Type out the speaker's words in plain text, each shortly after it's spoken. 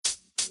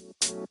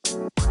Yo,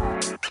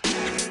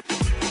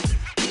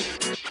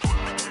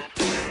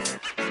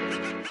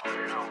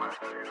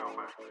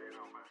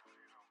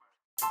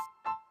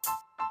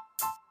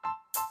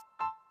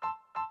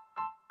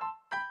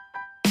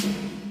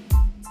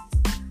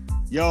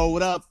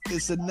 what up?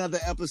 It's another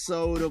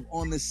episode of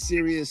On the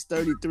Serious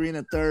 33 and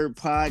a Third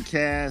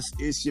podcast.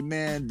 It's your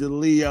man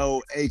DeLeo,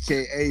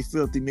 a.k.a.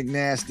 Filthy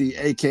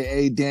McNasty,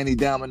 a.k.a. Danny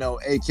Domino,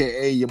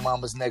 a.k.a. your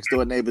mama's next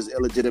door neighbor's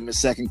illegitimate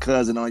second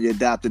cousin on your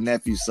adopted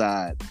nephew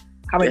side.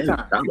 How many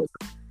times?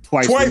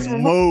 Twice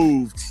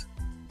removed.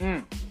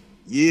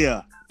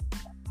 Yeah.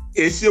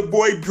 It's your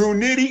boy Drew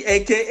Nitty,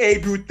 a.k.a.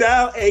 Drew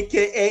Thou,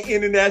 a.k.a.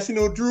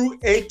 International Drew,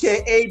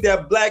 a.k.a.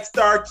 that Black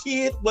Star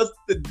Kid. What's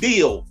the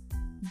deal?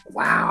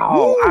 Wow.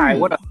 Woo. All right,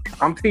 what up?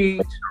 I'm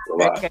Teach,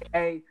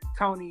 a.k.a.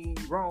 Tony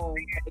Rome,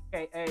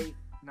 a.k.a.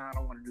 Nah, I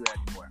don't want to do that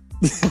anymore.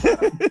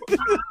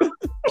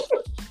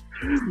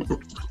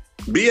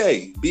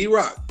 B.A.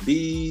 B-Rock.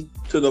 B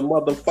to the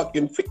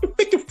motherfucking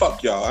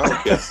fuck y'all. I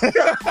don't care.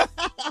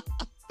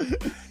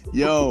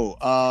 Yo,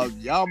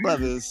 y'all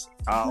brothers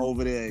are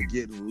over there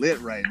getting lit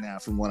right now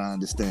from what I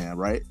understand,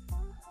 right?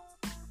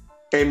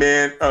 Hey,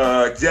 man,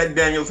 Jack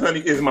Daniels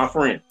Honey is my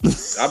friend.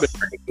 I've been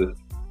drinking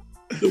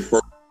the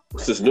first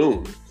since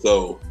noon.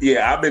 So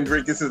yeah, I've been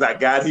drinking since I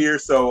got here.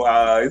 So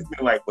it's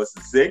been like what's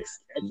the 6?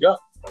 Yeah.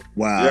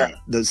 Wow. Yeah.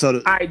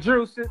 All right,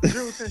 Drew,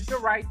 since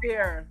you're right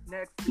there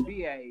next to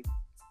BA,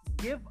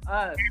 give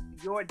us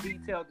your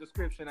detailed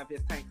description of his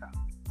tank top.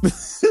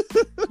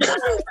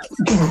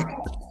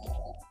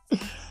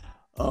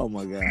 Oh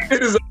my God.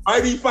 It is a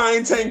mighty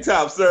fine tank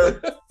top,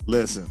 sir.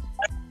 Listen.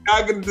 I'm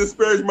not gonna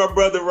disparage my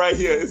brother right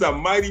here. It's a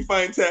mighty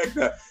fine tank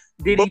top.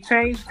 Did he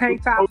change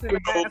tank tops in the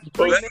past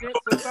 3 minutes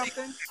or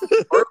something?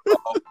 First of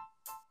all,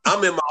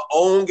 I'm in my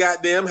own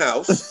goddamn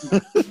house.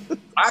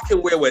 I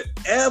can wear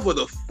whatever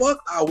the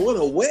fuck I want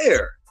to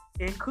wear.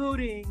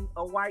 Including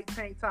a white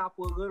tank top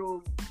with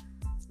little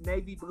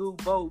navy blue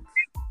boats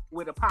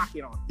with a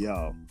pocket on it.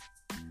 Yo.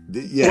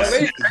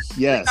 Yes.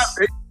 Yes.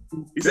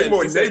 He said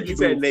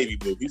navy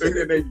blue. He said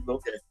navy blue.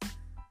 Okay.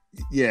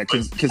 Yeah.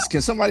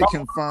 Can somebody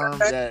confirm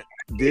that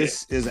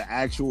this is an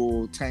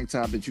actual tank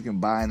top that you can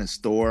buy in a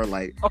store?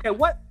 Like, okay,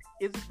 what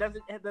is it? Does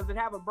it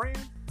have a brand?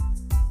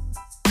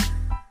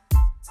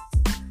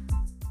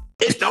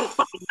 It don't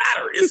fucking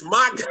matter. It's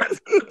my goddamn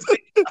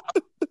tank top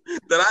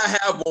that I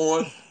have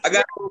on. I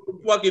got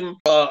fucking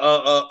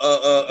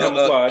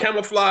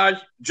camouflage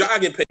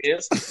jogging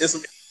pants. And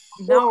some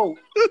no,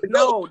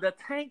 the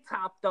tank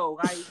top though,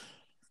 like,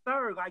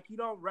 sir, like you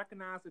don't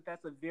recognize that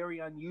that's a very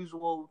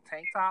unusual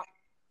tank top.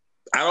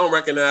 I don't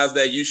recognize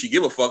that you should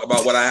give a fuck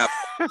about what I have.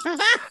 I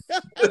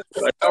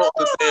don't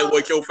understand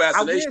what your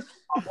fascination.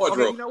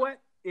 Okay, you know what?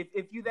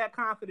 If you that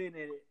confident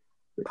in it,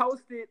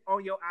 post it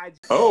on your IG.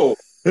 Oh,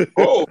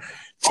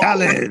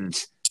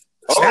 challenge.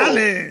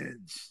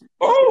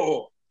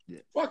 Oh, yeah.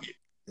 Fuck it.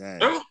 Hey.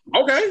 Oh,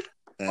 okay.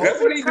 Hey. That's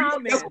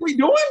what we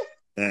doing.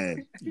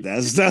 Hey,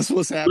 that's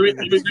what's happening.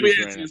 Who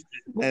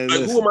am I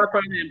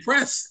trying to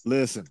impress?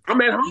 Listen, I'm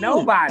at home.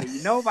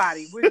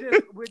 Nobody.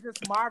 We're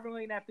just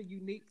marveling at the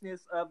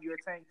uniqueness of your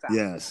tank top.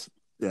 Yes.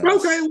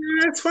 Okay, well,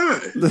 that's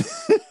fine.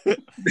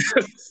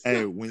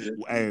 Hey,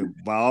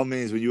 by all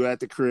means, when you at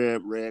the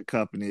crib, red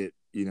cupping it,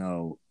 you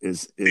know,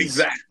 it's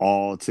exactly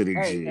all to the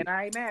G. And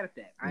I ain't mad at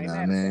that.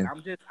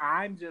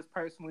 I'm just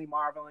personally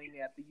marveling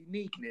at the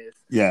uniqueness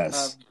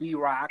of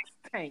B-Rock's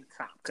tank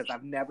top because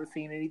I've never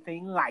seen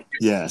anything like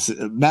it. Yes.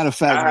 Matter of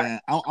fact, man,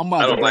 I'm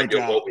about to break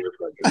out.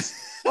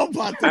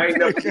 I ain't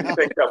never seen a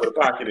tank top with a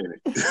pocket in it.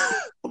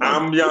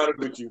 I'm be honest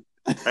with you.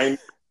 I ain't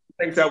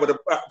tank top with a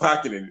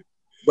pocket in it.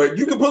 But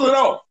you can pull it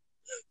off.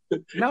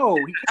 No,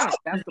 he can't.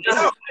 That's the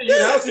point.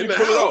 You can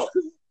pull it off.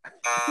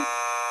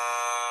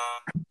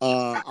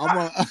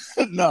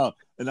 No,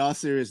 in all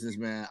seriousness,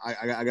 man,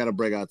 I gotta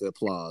break out the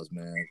applause,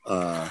 man.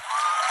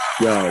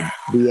 Yo,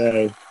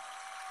 BA,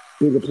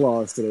 big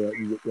applause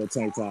to the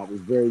tank top. It's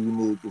very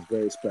unique, it's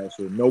very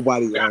special.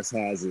 Nobody else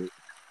has it.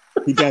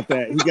 He got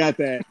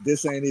that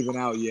this ain't even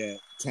out yet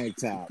tank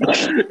top.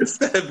 It's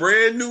that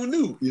brand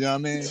new. You know what I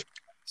mean?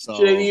 So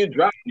she ain't even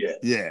dropped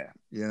yet. Yeah,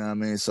 you know what I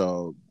mean?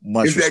 So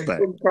much respect.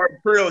 That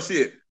Trail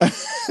shit.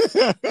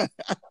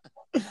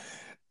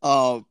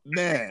 Oh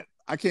man,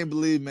 I can't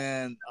believe,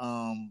 man.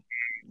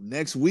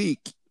 Next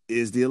week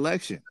is the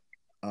election.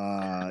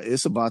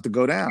 It's about to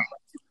go down.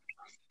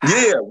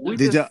 Yeah.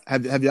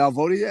 Have y'all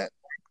voted yet?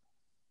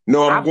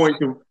 No, I'm going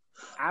to.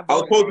 I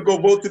was supposed to go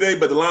vote today,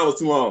 but the line was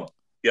too long.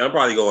 Yeah, I'm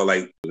probably going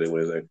like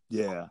Wednesday.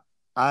 Yeah.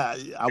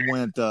 I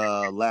went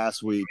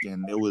last week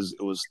and it was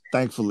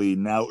thankfully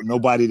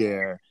nobody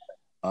there.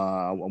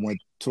 I went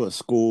to a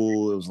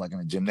school. It was like in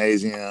a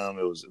gymnasium.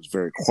 It was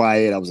very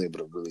quiet. I was able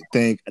to really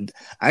think.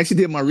 I actually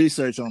did my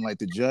research on like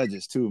the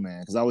judges too,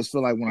 man, because I always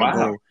feel like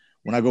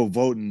when I go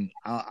voting,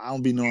 I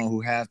don't be knowing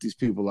who half these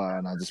people are,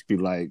 and I just be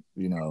like,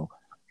 you know,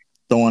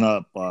 throwing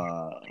up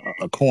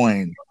a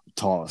coin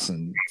toss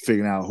and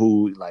figuring out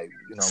who, like,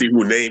 see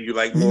who name you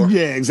like more.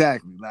 Yeah,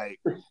 exactly. Like,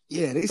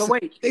 yeah, they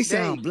Dave,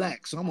 sound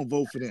black, so I'm gonna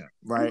vote for them,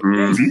 right?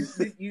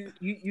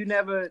 You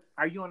never,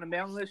 are you on the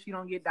mailing list? You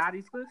don't get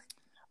Dottie's list?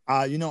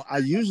 I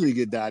usually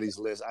get Dottie's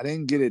list. I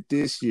didn't get it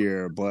this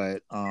year,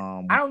 but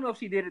I don't know if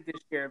she did it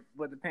this year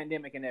with the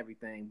pandemic and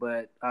everything,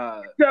 but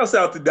Shouts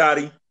out to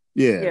Dottie.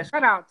 Yeah,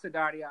 shout out to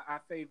Dottie,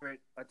 our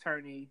favorite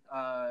attorney.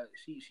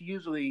 She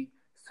usually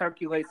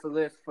circulates the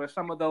list for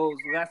some of those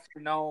lesser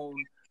known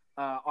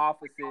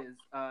offices,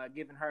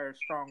 giving her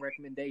strong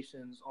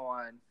recommendations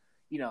on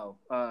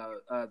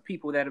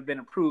people that have been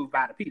approved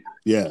by the people.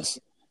 Yes,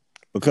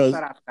 because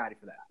shout out to Dottie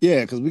for that.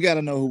 Yeah, because we got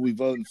to know who we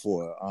voting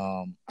for.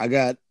 I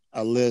got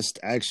a list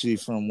actually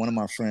from one of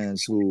my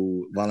friends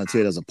who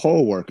volunteered as a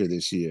poll worker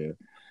this year.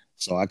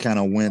 So I kind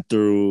of went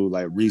through,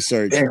 like,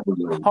 research.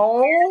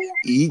 Poll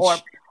each or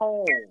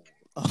poll?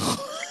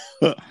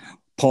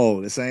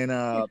 Poll. This ain't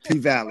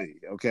P-Valley,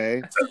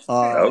 okay?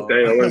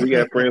 Okay, we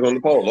got friends on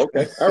the poll.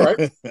 Okay, all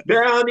right.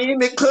 Down in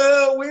the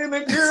club when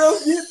the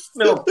girls get...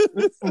 No,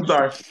 I'm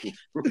sorry.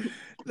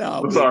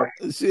 No, I'm sorry.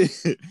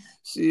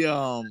 She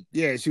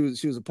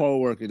was a poll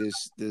worker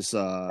this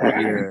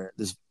year.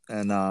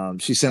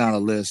 And she sent out a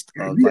list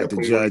of like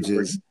the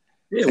judges.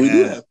 Yeah, we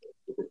do.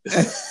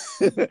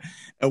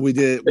 And we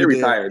did. They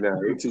retired now.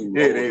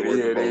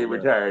 They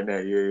retired now.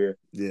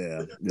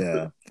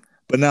 Yeah.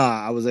 But no,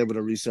 I was able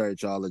to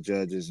research all the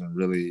judges and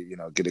really,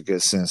 get a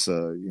good sense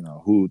of,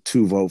 who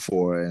to vote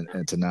for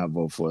and to not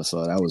vote for.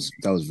 So that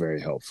was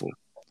very helpful.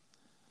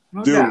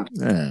 Dude,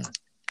 yeah.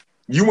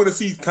 You want to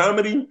see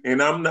comedy,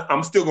 and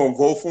I'm still gonna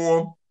vote for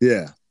him.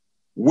 Yeah,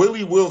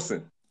 Willie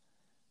Wilson.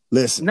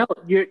 Listen. No,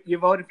 you're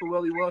voting for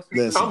Willie Wilson.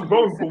 Listen. I'm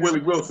voting for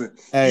Willie Wilson,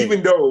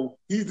 even though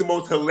he's the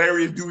most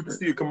hilarious dude to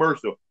see a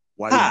commercial.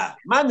 Hi,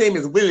 my name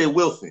is Willie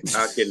Wilson.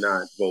 I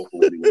cannot vote for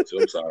Willie Wilson.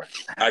 I'm sorry.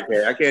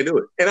 I can't do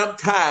it. And I'm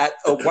tired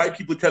of white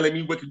people telling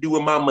me what to do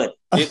with my money.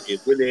 It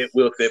is Willie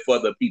Wilson for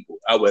the people.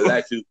 I would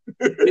like to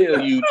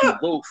tell you to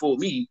vote for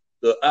me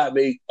so I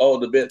make all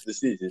the best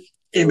decisions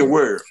in the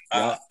world.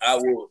 I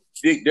will.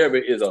 Dick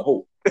Durbin is a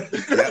hope.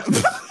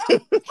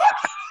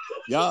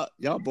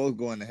 Y'all both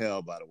going to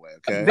hell, by the way.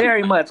 Okay,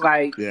 very much.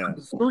 Like, yeah.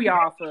 Screw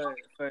y'all for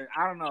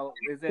I don't know.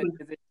 Is it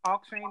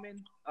talk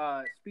shaming,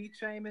 speech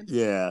shaming?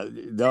 Yeah,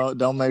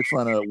 don't make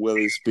fun of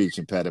Willie's speech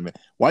impediment.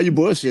 Why you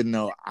bullshitting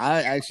though?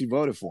 I actually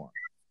voted for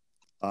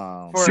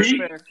him. For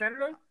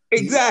senator?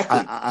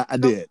 Exactly. I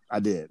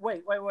did.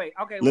 Wait.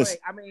 Okay, listen. wait.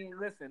 I mean,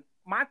 listen.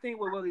 My thing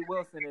with Willie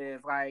Wilson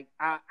is, like,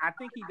 I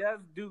think he does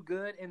do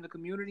good in the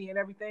community and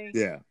everything.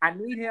 Yeah. I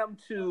need him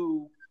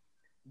to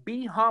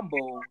be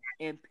humble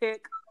and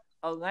pick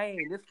a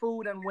lane. This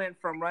fool done went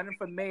from running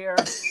for mayor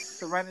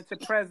to running to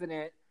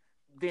president,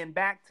 then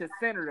back to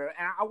senator.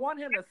 And I want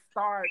him to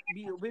start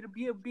be a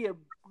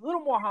little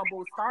more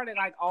humble. Start at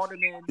like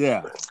alderman,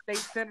 state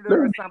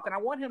senator or something. I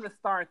want him to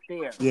start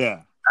there.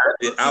 Yeah.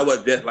 I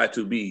would just like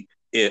to be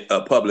in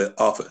a public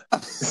office.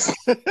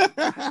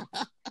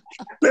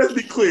 Let's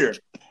be clear.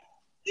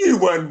 You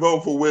wasn't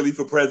voting for Willie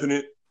for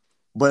president.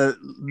 But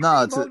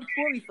no, voting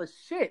for Willie for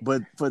shit.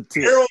 But for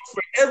arrows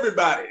for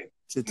everybody.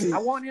 I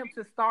want him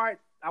to start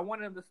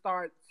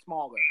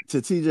smaller. To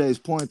TJ's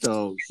point,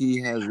 though, he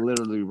has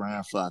literally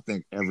ran for, I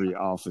think, every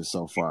office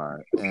so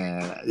far,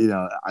 and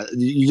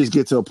you just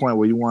get to a point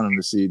where you want him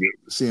to see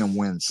him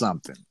win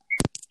something.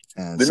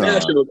 And the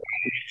national.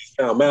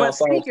 But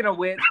speaking of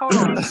which, hold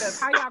on, because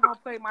how y'all gonna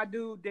play my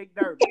dude Dick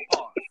Durbin?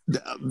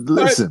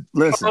 Listen,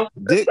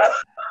 Dick.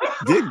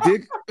 He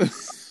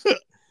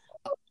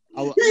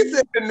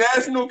said the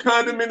national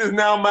condiment is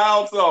now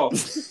mild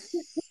sauce.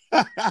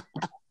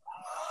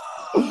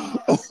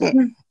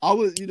 I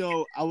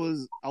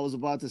was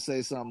about to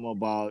say something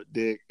about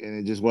Dick, and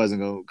it just wasn't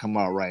gonna come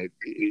out right.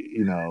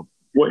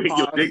 Well,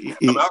 your dick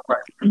come out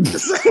right.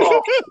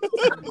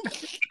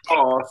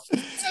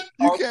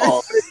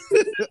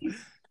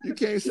 You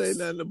can't say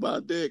nothing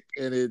about Dick,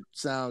 and it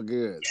sound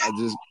good.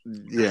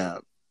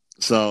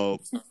 So,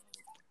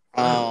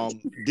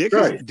 Dick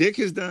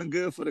has done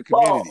good for the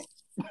community.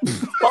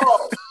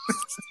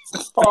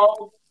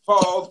 Pause.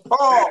 So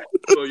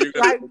Dick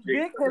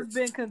has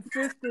been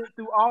consistent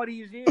through all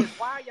these years.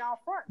 Why are y'all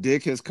front?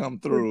 Dick has come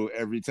through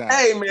every time.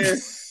 Hey, man,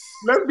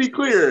 let's be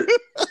clear.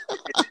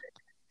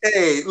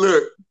 Hey,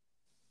 look.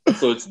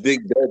 So it's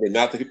Dick Durbin,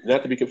 not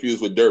to be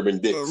confused with Durbin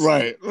Dick.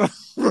 Right.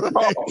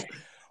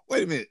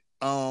 Wait a minute.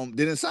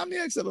 Did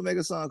Insomniacs ever make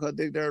a song called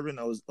Dick Durbin,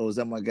 or was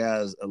that my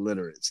guys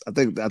Illiterates? I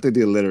think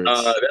the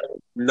Illiterates.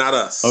 Not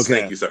us.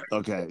 Okay. Thank you, sir.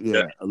 Okay,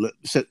 yeah.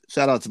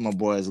 Shout out to my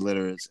boys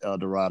Illiterates, El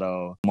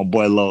Dorado, my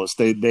boy Los.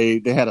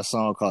 They had a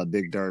song called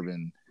Dick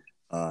Durbin.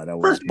 That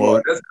was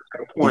both. That's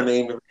a porn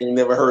name. I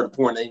never heard a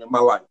porn name in my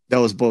life. That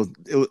was both.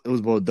 It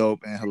was both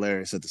dope and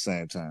hilarious at the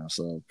same time.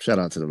 So shout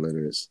out to the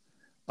Illiterates.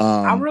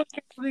 I really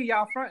can't believe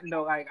y'all fronting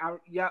though. Like,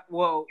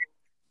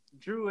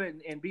 Drew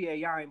and BA,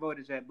 y'all ain't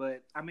voted yet,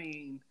 but I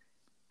mean,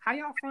 how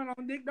y'all front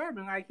on Dick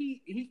Durbin? Like,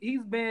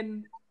 he's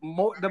been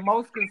the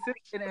most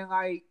consistent, and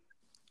like,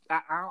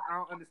 I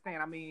don't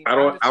understand. I mean, I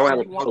don't have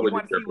a problem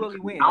with Dick Durbin. Willie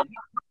win.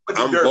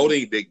 I'm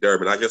voting Dick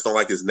Durbin. I just don't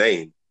like his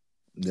name.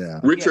 Yeah.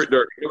 Richard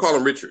Durbin. You call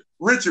him Richard.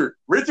 Richard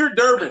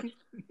Durbin.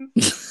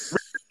 Richard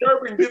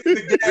Durbin gets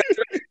the gas.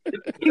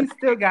 He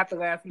still got the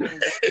last name.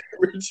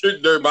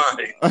 Richard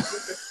Durbin.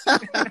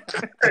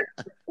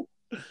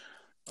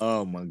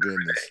 Oh my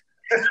goodness.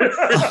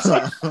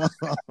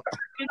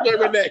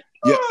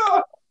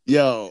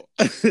 Yo.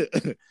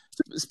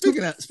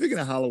 Speaking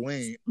of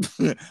Halloween,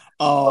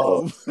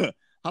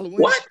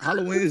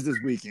 Halloween is this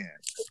weekend.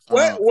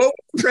 What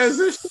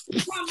transition?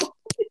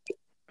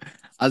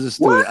 I just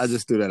threw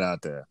that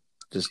out there,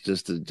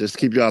 just to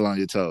keep y'all on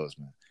your toes,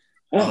 man.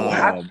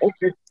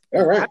 Okay,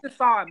 all right. I just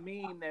saw a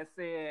meme that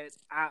said,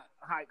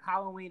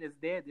 "Halloween is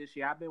dead this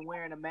year." I've been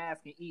wearing a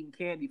mask and eating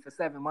candy for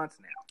 7 months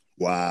now.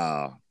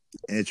 Wow,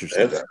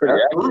 interesting. That's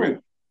pretty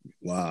accurate.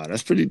 Wow,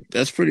 that's pretty.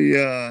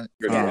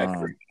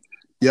 Accurate.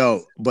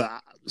 Yo, but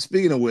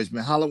speaking of which,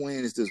 man, Halloween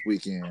is this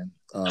weekend.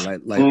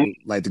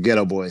 Like the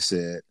Ghetto Boy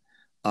said,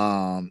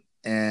 and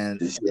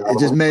it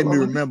just made me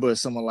remember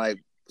some of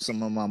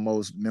my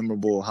most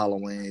memorable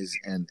Halloweens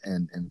and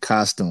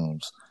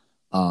costumes.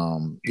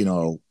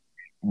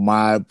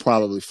 My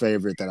probably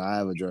favorite that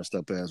I ever dressed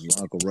up as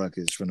was Uncle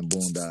Ruckus from the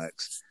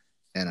Boondocks,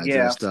 and I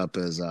dressed up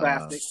as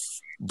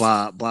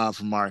Bob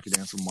from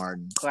Marketing from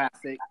Martin.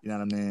 Classic. You know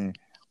what I mean?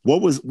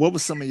 What was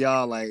some of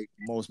y'all like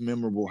most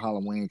memorable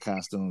Halloween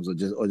costumes or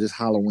just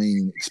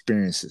Halloween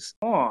experiences?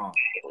 Oh.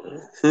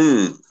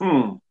 I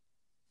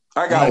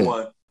got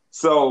one.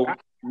 So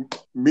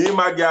me and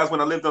my guys,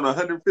 when I lived on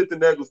 105th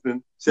and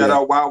Eggleston, shout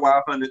out Wild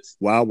Wild Hundreds.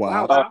 Wow.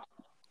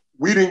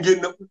 We didn't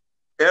get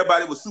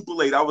everybody was super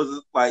late. I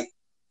was like,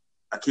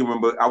 I can't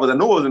remember. I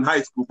know I was in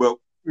high school, but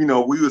we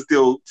were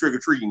still trick or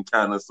treating,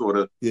 kind of, sort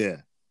of.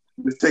 Yeah.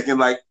 I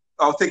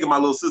was taking my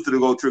little sister to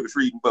go trick or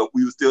treating, but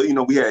we were still,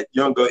 we had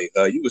younger.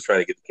 You was trying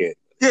to get the candy.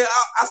 Yeah,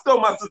 I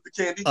stole my sister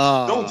candy.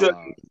 Don't judge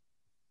me.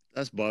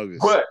 That's bogus.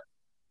 But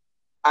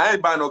I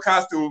ain't buy no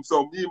costume,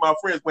 so me and my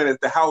friends went as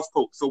the house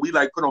coat. So we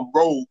put on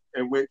robes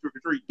and went trick or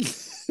treating.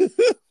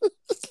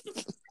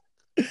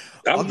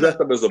 I was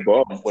dressed up as a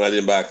bum when I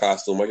didn't buy a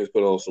costume. I just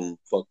put on some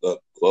fucked up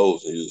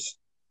clothes and just.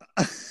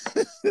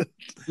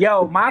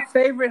 Yo, my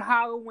favorite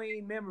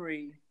Halloween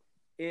memory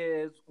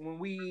is when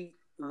we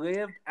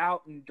lived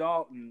out in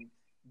Dalton.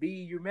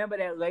 You remember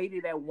that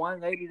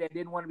one lady that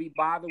didn't want to be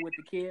bothered with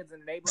the kids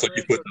in the neighborhood? So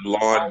you put the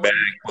lawn bag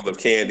full of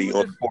candy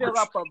on the porch. Fill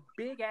up a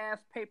big ass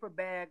paper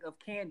bag of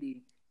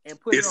candy and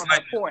put it on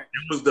the porch.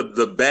 It was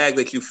the bag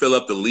that you fill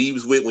up the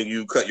leaves with when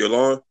you cut your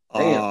lawn.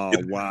 Oh,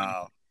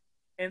 wow.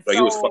 And like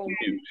so it was fucking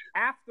huge.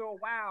 After a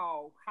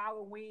while,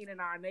 Halloween in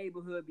our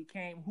neighborhood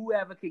became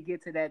whoever could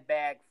get to that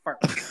bag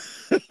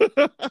first.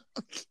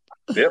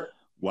 Yep.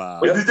 Wow.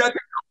 Did that take the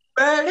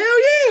bag? Hell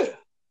yeah.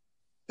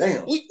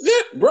 Damn.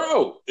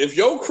 Bro, if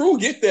your crew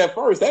get there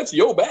first, that's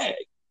your bag.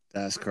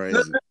 That's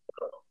crazy.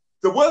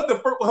 So what's the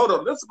first? Hold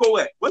on, let's go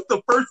back. What's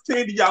the first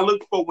candy y'all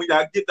look for when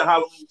y'all get the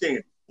Halloween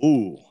candy?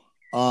 Ooh.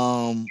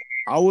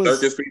 I was.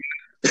 Circus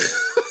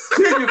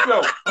Kill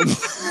yourself.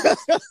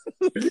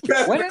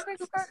 What is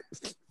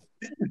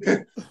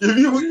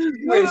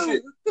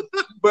it?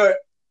 But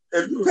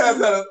if you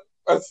pass out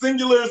a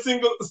single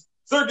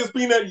circus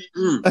peanut,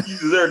 you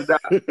deserve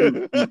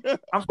to die.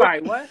 I'm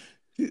sorry, what?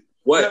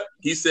 What?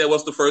 He said,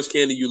 what's the first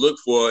candy you look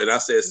for? And I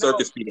said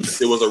circus peanut.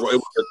 It was a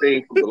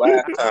thing from the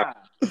last time.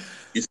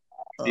 You said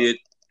it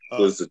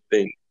was a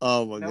thing.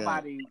 Oh my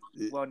God.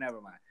 Well,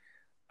 never mind.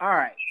 All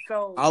right.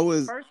 So I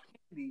was first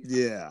candies.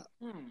 Yeah.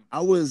 I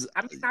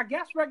I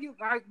guess regular,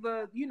 like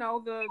the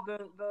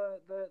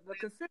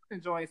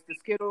consistent joints, the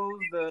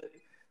Skittles, the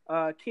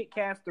Kit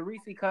Kats, the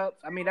Reese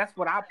Cups. I mean, that's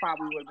what I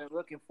probably would have been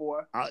looking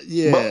for.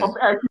 Yeah. But I'm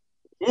asking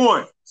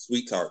one.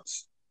 Sweet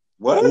Tarts.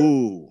 What?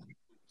 Ooh.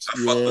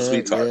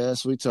 Sweet Tarts. Yeah,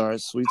 Sweet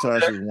Tarts. Sweet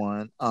Tarts is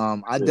one.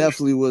 I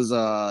definitely was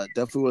a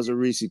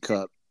Reese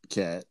Cup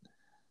cat.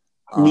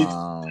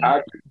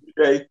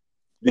 Okay.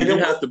 Did you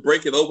have to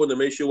break it open to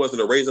make sure it wasn't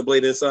a razor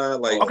blade inside?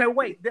 Like, okay,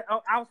 wait.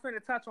 I was going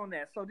to touch on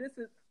that. So this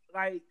is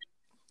like,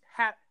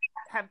 have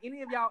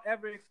any of y'all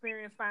ever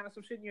experienced finding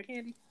some shit in your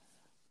candy?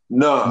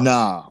 No.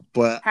 Nah,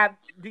 but have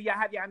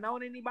y'all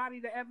known anybody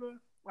that ever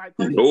like?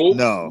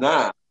 No.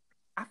 Nah.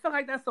 I feel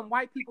like that's some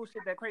white people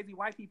shit that crazy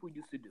white people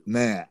used to do.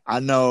 Man, I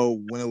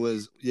know when it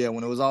was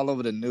all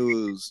over the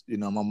news,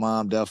 my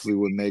mom definitely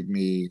would make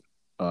me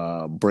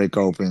break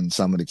open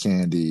some of the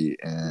candy.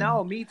 And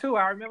no, me too.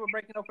 I remember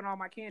breaking open all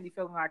my candy,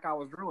 feeling like I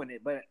was ruining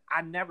it, but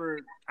I don't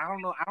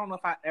know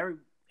if I ever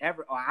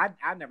I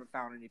never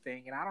found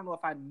anything, and I don't know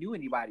if I knew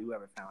anybody who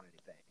ever found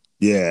anything.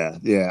 Yeah.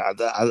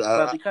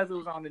 But because it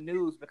was on the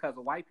news, because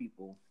of white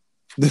people.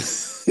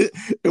 It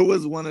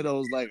was one of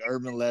those like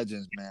urban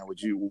legends, man,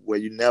 where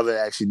you never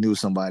actually knew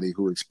somebody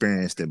who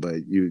experienced it, but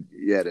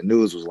the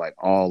news was like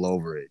all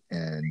over it,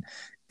 and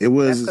it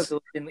was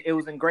it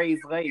was in Grays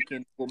Lake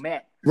in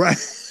Wilmette. Right.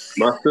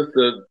 My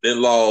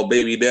sister-in-law,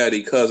 baby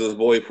daddy, cousin's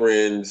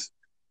boyfriend's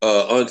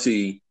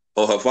auntie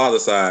on her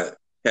father's side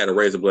had a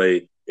razor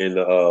blade in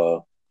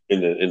the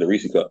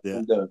Reese Cup.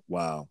 Yeah.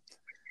 Wow.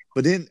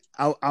 But then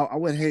I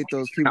would hate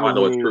those people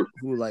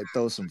who like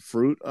throw some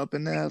fruit up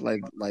in there,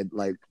 like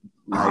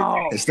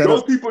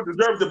Those people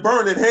deserve to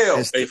burn in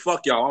hell. Hey,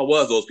 fuck y'all. I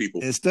was those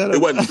people.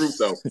 It wasn't true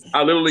though.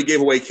 I literally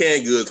gave away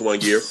canned goods one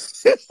year.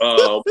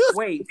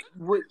 Wait,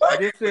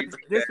 this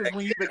is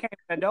when you became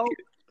an adult?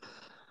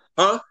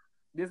 Huh?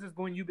 This is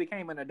when you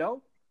became an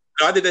adult?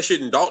 I did that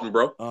shit in Dalton,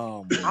 bro.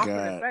 Oh my God. I'm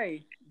gonna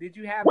say, did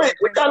you have what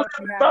kind of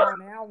you have on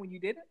now when you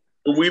did it?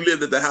 When we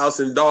lived at the house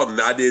in Dalton,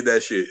 I did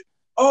that shit.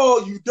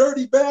 Oh, you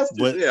dirty bastard!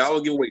 But, yeah, I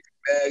don't give away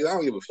bags. I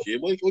don't give a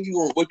shit. What you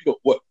going?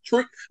 What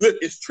trick? Look,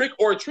 it's trick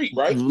or treat,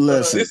 right?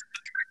 Listen.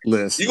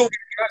 You gonna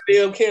get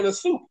a goddamn can of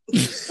soup?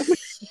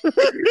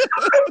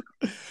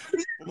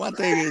 My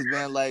thing is,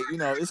 man, like, you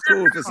know, it's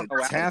cool if it's a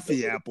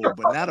taffy apple,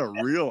 but not a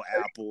real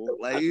apple.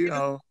 Like, you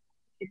know,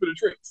 for the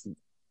tricks.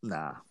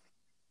 Nah.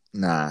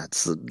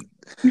 It's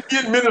you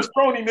get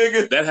minestrone,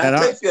 nigga.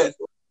 That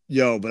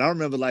Yo, but I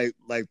remember like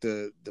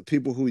the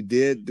people who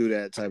did do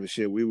that type of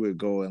shit, we would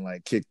go and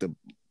like kick the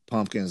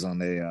pumpkins on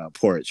their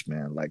porch,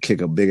 man. Like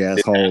kick a big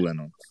ass hole in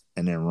them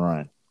and then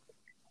run.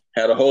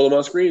 Had a hole in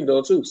my screen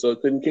though too, so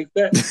it couldn't kick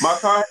back. My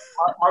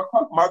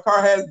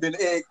car has been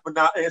egged for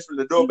not answering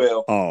the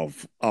doorbell.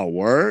 Oh,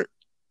 word?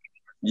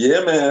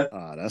 Yeah, man.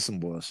 Oh, that's some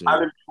bullshit. I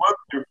live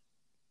in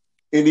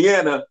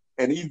Indiana,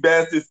 and these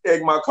bastards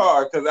egged my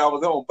car because I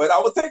was home. But I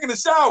was taking a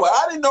shower.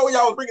 I didn't know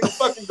y'all was bringing the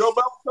fucking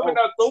doorbell. Coming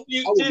out soapy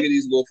and I would shit. get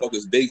these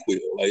motherfuckers Dayquil.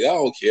 Like, I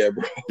don't care,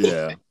 bro.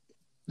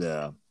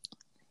 Yeah.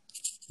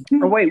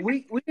 Oh, wait,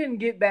 we didn't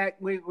get back.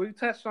 We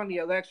touched on the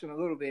election a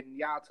little bit, and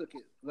y'all took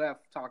it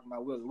left talking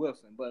about Willie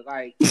Wilson. But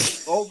like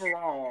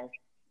overall,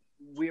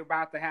 we're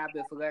about to have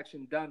this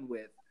election done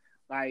with.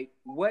 Like,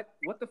 what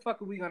the fuck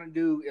are we gonna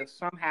do if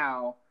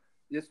somehow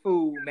this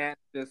fool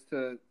manages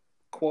to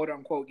quote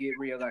unquote get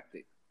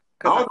reelected?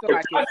 I don't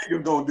know what you're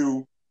gonna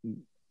do,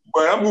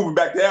 but I'm moving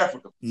back to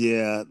Africa.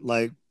 Yeah,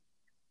 like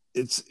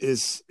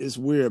it's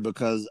weird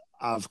because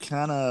I've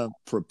kind of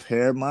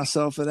prepared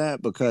myself for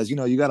that because, you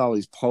know, you got all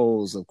these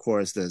polls, of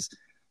course, that's,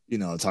 you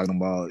know, talking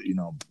about, you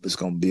know, it's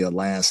going to be a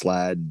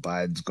landslide and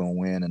Biden's going to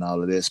win and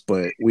all of this.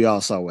 But we all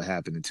saw what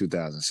happened in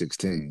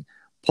 2016.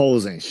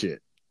 Polls ain't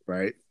shit,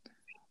 right?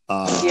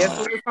 So there's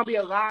going to be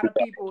a lot of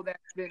people that's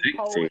been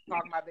polling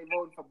talking about they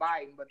voted for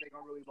Biden, but they're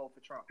going to really vote for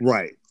Trump.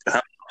 Right.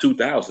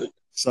 2000.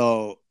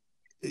 So,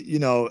 you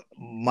know,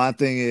 my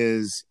thing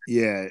is,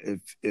 yeah,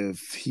 if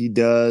he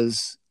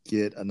does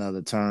get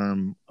another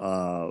term,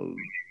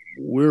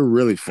 we're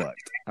really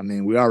fucked. I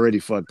mean, we already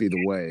fucked either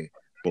way,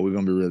 but we're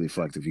gonna be really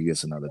fucked if he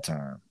gets another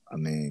term. I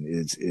mean,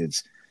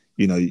 it's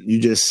you know, you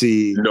just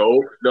see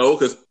no,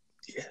 because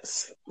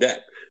yes,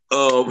 that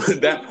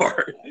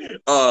part.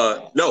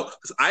 No,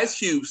 because Ice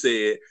Cube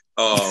said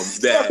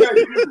that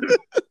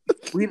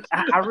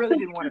I really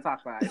didn't want to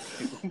talk about Ice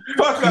Cube.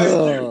 Fuck Ice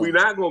Cube. We're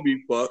not gonna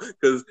be fucked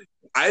because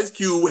Ice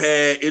Cube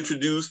had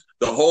introduced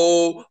the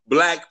whole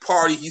black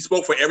party. He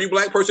spoke for every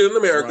black person in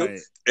America. Right.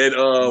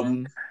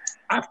 And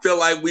I feel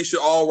like we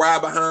should all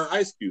ride behind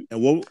Ice Cube.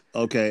 And what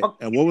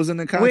was in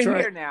the contract? We're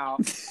here now.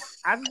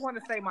 I just want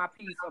to say my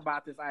piece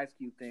about this Ice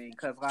Cube thing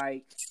because,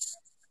 like,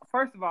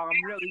 first of all,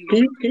 I'm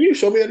really... Can you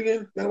show me that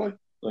again, by the way?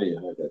 Oh, yeah,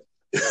 okay.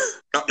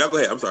 Go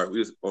ahead. I'm sorry.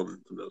 We just on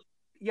some notes.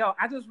 Yo,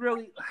 I just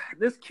really...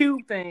 This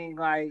Cube thing,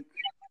 like...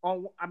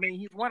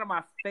 he's one of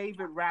my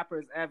favorite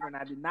rappers ever, and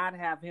I did not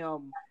have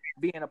him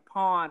being a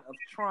pawn of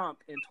Trump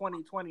in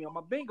 2020 on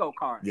my bingo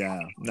card. Yeah,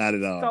 not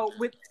at all.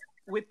 So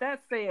with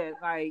that said,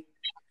 like,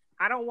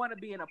 I don't want to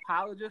be an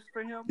apologist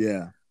for him.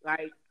 Yeah.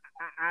 Like,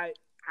 I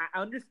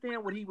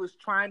understand what he was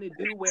trying to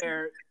do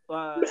where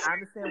I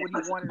understand what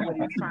he wanted, what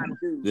he was trying to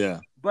do. Yeah.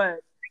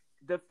 But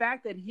the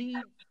fact that he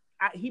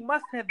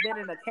must have been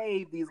in a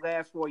cave these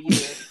last 4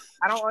 years.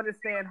 I don't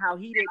understand how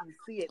he didn't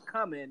see it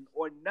coming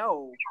or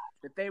know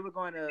that they were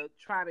going to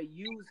try to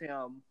use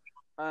him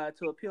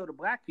to appeal to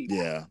black people.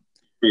 Yeah.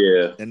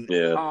 Yeah. And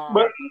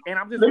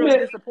I'm just really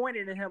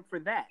disappointed in him for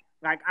that.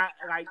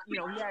 He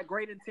had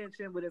great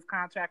intention with his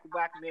contract with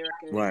Black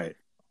Americans. Right.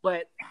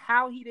 But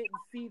how he didn't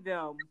see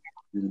them,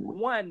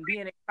 one,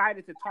 being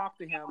excited to talk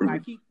to him.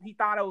 Like, he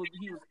thought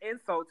he was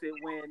insulted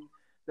when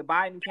the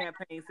Biden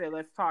campaign said,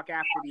 let's talk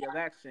after the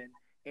election.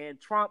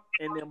 And Trump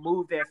and them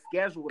moved their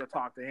schedule to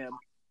talk to him.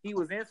 He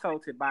was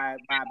insulted by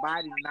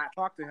Biden to not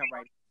talk to him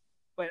right now.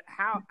 But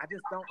how, I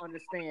just don't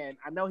understand.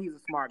 I know he's a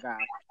smart guy.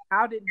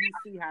 How didn't he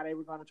see how they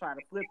were going to try to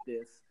flip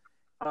this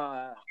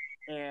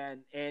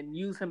and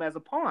use him as a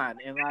pawn?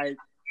 And I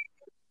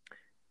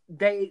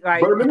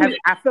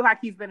feel like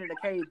he's been in a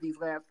cave these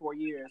last 4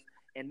 years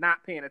and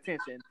not paying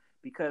attention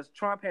because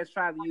Trump has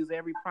tried to use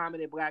every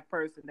prominent black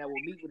person that will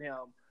meet with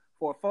him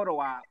for a photo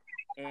op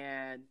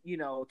and, you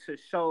know, to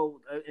show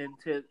and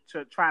to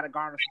try to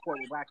garner support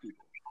with black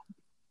people.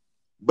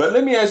 But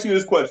let me ask you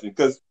this question,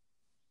 because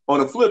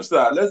on the flip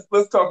side,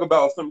 let's talk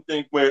about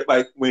something where,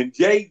 like, when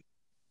Jay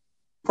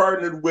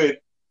partnered with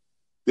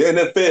the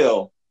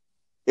NFL,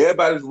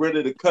 everybody's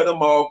ready to cut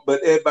him off,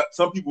 but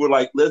some people were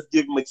like, let's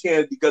give him a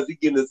chance because he's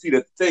getting a seat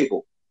at the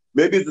table.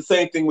 Maybe it's the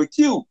same thing with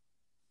Q.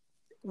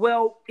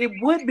 Well, it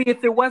would be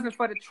if it wasn't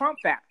for the Trump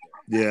factor.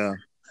 Yeah.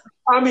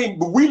 I mean,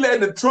 but we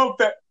letting the Trump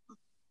factor.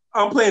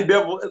 I'm playing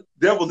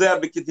devil's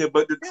advocate here,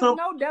 but There's Trump.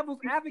 no devil's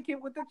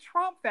advocate with the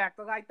Trump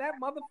factor. Like, that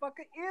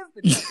motherfucker is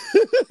the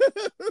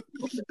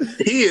devil.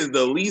 He is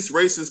the least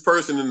racist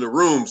person in the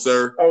room,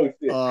 sir. Oh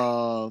shit.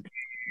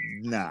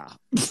 Nah.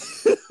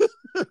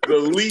 The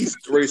least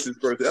racist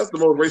person. That's the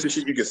most racist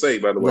shit you can say,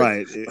 by the way.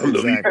 Right. I'm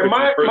the least Exactly. And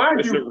racist person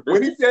mind in the you, room.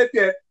 when he said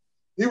that,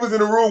 he was in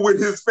the room with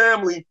his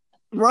family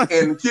Right.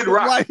 and Kid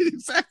Rock. Right.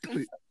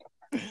 Exactly.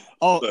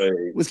 Oh,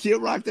 Like, was Kid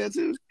Rock there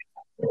too?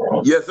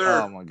 Yes,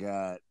 sir. Oh my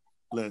God.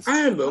 Listen. I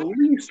am the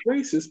least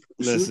racist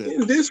person Listen.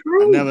 in this I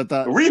room. never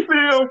thought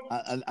Refill.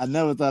 I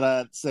never thought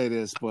I'd say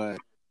this, but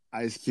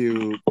Ice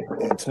Cube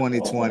in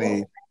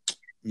 2020,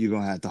 you're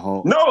gonna have to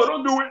hold. No,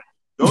 don't do it.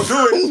 Don't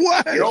do it.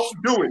 What?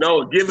 Don't do it.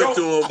 No, give it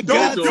to him. I Give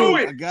got it to to. him.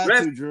 it. I got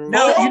Let's- to, Drew.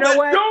 No, Hold you know it,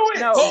 what? do it.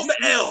 No, Hold the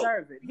he L.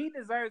 deserves it. He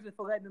deserves it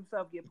for letting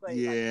himself get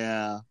played. like that.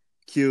 Yeah,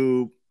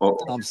 Cube. Oh.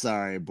 I'm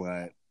sorry,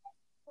 but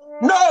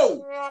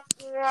No.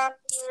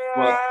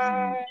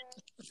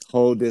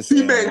 hold this.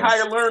 He L. made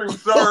higher learning,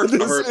 sir. Hold I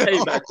this heard L.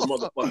 payback to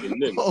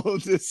motherfucking nigga.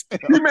 Hold this L.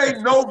 He made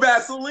no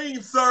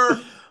Vaseline,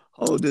 sir.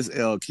 Hold this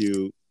L,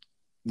 Cube.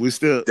 We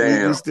still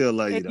Damn.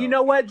 love you And though. you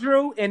know what,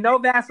 Drew? And no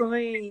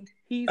Vaseline.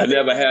 I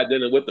never had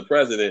dinner with the He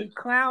president.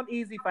 clowned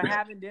Easy for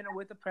having dinner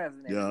with the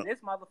president. Yeah. And this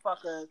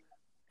motherfucker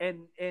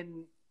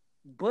and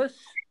Bush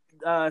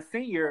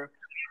Senior.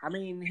 I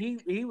mean,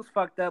 he was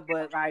fucked up,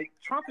 but like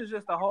Trump is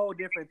just a whole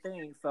different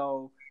thing.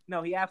 So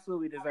no, he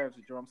absolutely deserves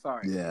it, Drew. I'm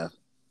sorry. Yeah.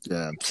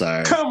 I'm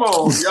sorry. Come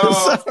on,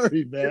 y'all.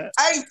 Sorry, man.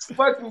 Ice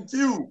fucking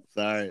Cube.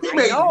 Sorry. He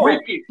made know.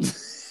 wicked.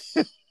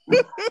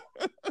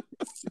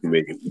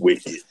 Make it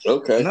wicked.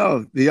 Okay.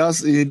 No, he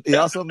also made You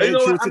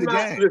know true what? to I'm the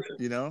not- game. listen.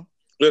 You know.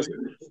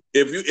 Listen,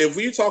 if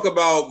we talk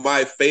about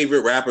my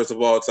favorite rappers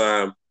of all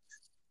time,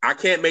 I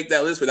can't make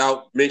that list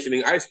without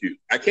mentioning Ice Cube.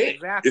 I can't.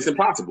 Exactly. It's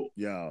impossible.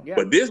 Yo. Yeah.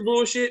 But this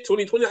bullshit,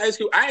 2020 Ice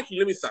Cube,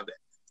 let me stop that.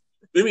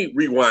 Let me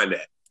rewind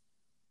that.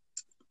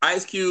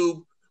 Ice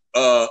Cube,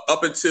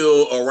 up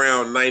until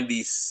around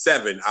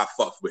 97, I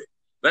fucked with.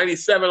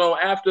 97 on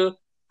after,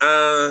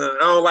 I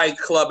don't like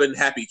clubbing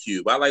Happy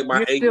Cube. I like my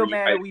You're angry still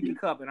mad Ice at We Be Cube.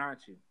 Cupping,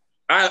 aren't you?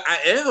 I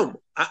am.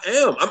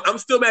 I'm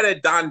still mad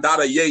at Don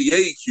Dada Yay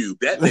Yay Cube.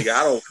 That nigga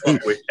I don't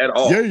fuck with at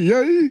all.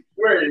 Yeah.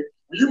 Wait,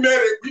 you mad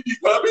at Ricky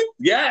Clubbing?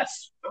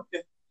 Yes.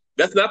 Okay.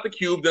 That's not the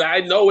Cube that I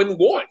know and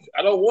want.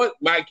 I don't want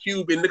my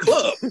Cube in the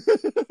club.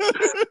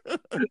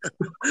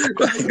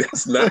 Like,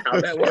 that's not how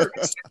that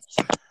works.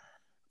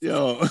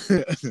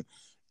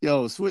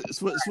 Yo,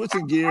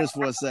 switching gears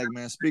for a sec,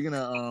 man. Speaking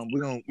of,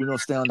 we're gonna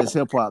stay on this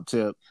hip hop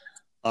tip.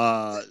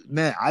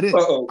 Man, I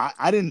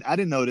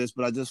didn't know this,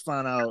 but I just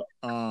found out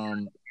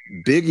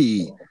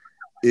Biggie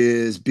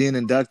is being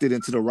inducted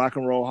into the Rock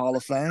and Roll Hall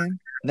of Fame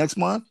next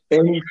month.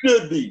 And he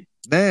should be.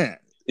 Man,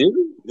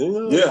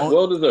 Yeah.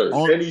 Well deserved.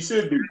 And he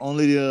should be.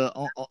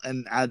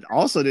 and I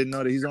also didn't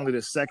know that he's only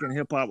the second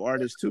hip hop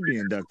artist to be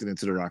inducted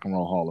into the Rock and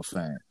Roll Hall of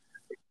Fame.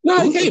 No,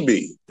 he can't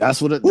be.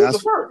 That's what it. Who's That's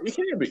the first? He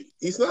can't be.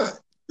 He's not.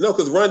 No,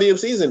 because Run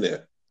DMC's in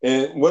there.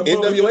 And what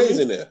NWA's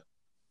in there.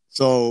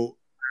 so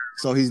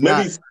he's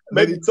not.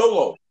 Maybe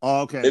solo.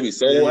 Oh, okay. Maybe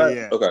solo.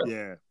 Yeah.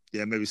 Okay.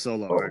 Yeah. Maybe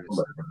solo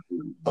artist.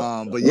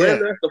 But But yeah,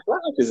 the Flash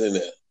is in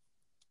there.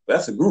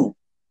 That's a group.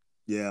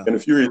 yeah. And the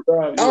Furious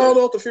 5. I don't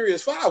know if the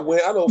Furious 5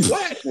 went. I know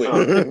Flash went.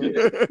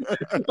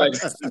 Like,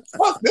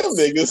 fuck them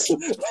niggas.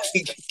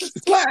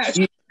 Flash.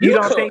 You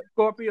don't think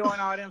Scorpio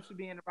and all them should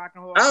be in the Rock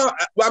and Roll?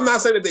 I'm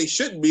not saying that they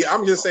shouldn't be.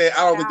 I'm just saying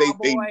I don't think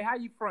they. Boy, how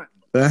you fronting?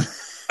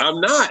 I'm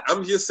not.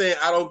 I'm just saying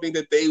I don't think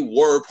that they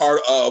were part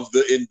of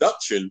the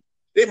induction.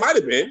 They might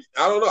have been.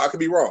 I don't know. I could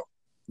be wrong.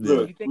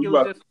 Look, You think it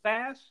was just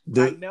Flash?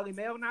 Like Melly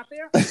Mel not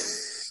there?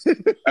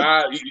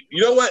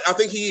 You know what? I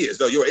think he is.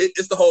 No, you're right.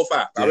 It's the whole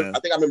 5. Yeah. I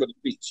think I remember the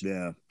speech.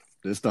 Yeah,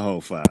 it's the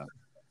whole 5.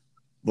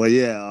 But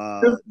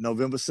yeah,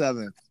 November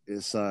 7th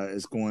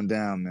it's going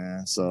down,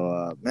 man.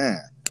 So man,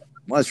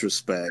 much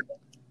respect.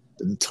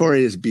 The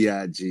Notorious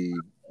B.I.G.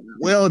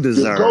 Well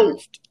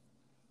deserved.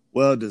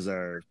 Well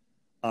deserved.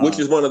 Which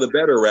is one of the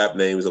better rap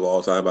names of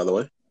all time, by the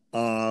way.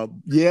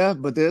 Yeah,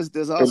 but there's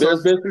also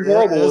there's been some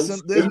horrible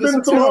ones. There's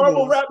been some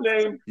horrible rap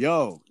names.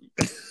 Yo,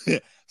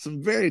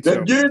 some very Let's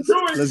terrible. get into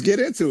it. Let's get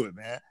into it,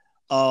 man.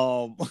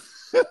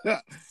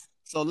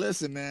 So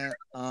listen, man.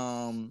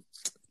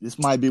 This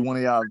might be one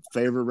of y'all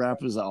favorite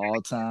rappers of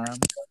all time,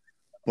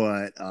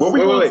 but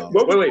Wait.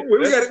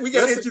 We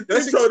got Let's to intro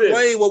this.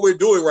 explain what we're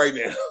doing right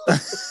now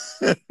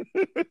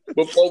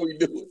before we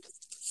do it.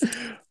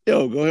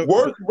 Yo, go ahead.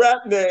 Worst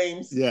rap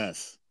names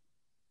Yes.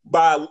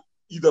 by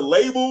either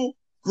label,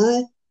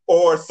 group,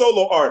 or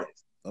solo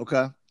artist.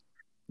 Okay.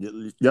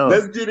 Yo,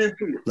 Let's get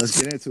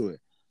into it.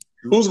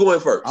 Who's going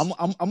first? I'm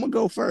gonna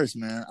go first,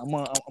 man. I'm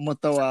gonna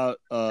throw out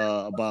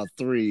about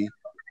 3,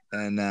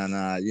 and then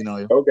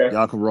Okay.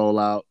 y'all can roll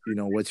out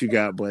what you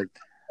got. But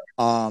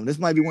this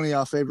might be one of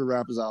y'all favorite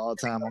rappers of all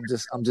time. I'm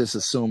just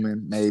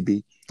assuming,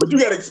 maybe. But you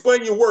got to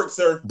explain your work,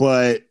 sir.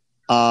 But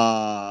when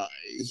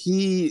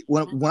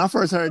I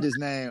first heard his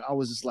name, I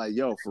was just like,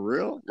 yo, for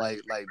real? Like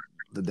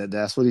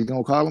that's what he's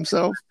gonna call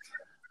himself.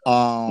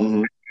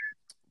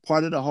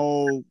 Part of the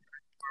whole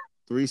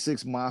 3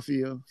 6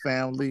 Mafia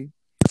family.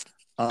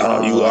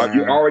 You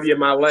already in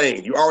my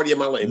lane. You already in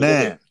my lane.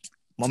 Man,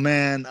 my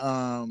man,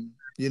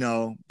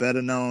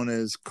 better known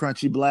as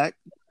Crunchy Black.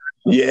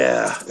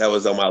 Yeah, that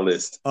was on my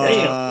list.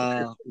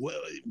 Damn.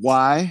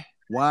 Why?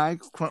 Why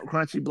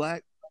Crunchy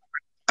Black?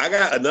 I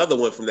got another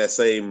one from that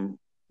same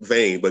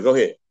vein, but go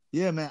ahead.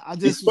 Yeah, man.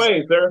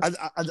 Explain, sir.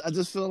 I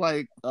just feel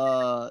like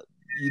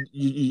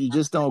you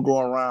just don't go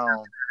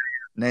around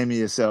naming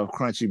yourself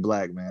Crunchy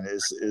Black, man.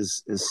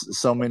 It's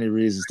so many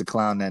reasons to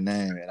clown that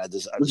name, and I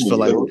just feel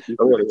like I'm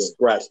going to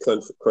scratch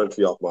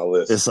country off my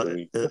list. It's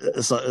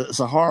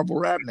a horrible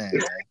rap name,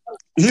 man.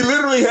 He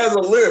literally has a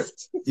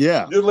list.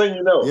 Yeah, just letting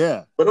you know.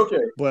 Yeah, but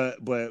okay.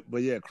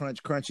 But yeah,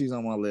 Crunchy's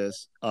on my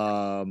list.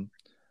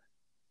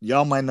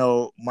 Y'all might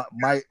know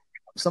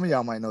some of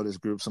y'all might know this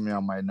group, some of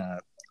y'all might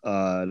not.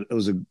 It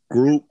was a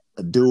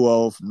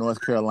duo from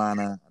North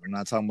Carolina. I'm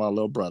not talking about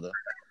Little Brother.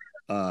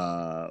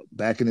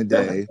 Back in the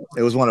day,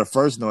 it was one of the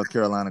first North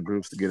Carolina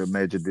groups to get a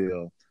major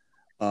deal.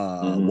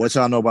 What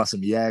y'all know about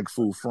some Yag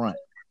Fu Front?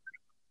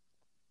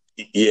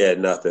 Yeah,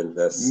 nothing.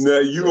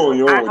 You on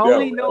your own. I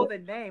only know the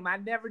name. I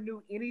never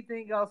knew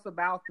anything else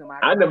about them.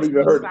 I never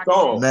even heard the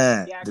song.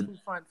 Man, Yag Fu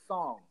Front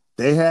song.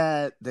 They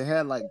had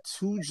like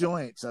 2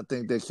 joints, I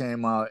think, that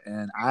came out,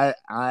 and I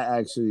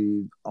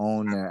actually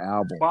own their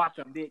album. Bought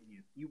them, didn't you?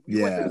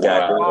 Yeah.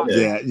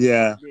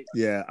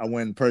 I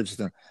went and purchased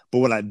them. But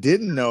what I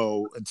didn't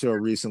know until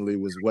recently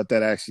was what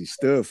that actually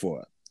stood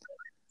for.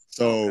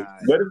 So,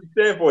 what does it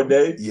stand for,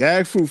 Dave?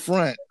 Yag Fu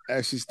Front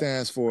actually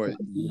stands for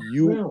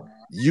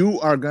you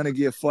are gonna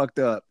get fucked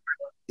up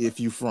if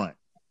you front.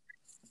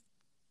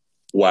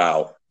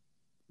 Wow.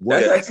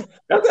 That's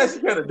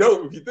actually kind of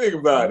dope if you think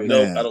about it.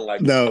 No, I don't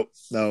like it.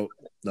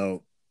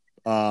 No.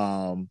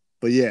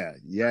 But yeah,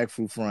 Yag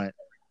Fu Front.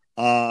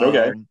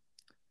 Okay.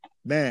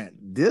 Man,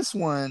 this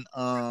one,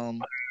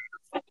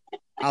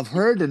 I've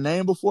heard the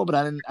name before, but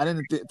I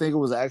didn't think it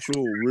was an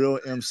actual real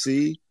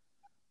MC.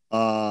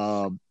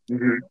 But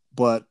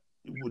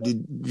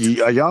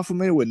are y'all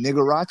familiar with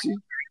Nigarachi?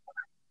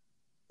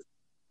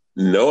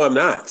 No, I'm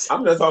not.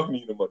 I'm not talking to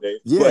you no more, Dave.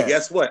 Yeah. But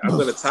guess what? I'm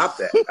going to top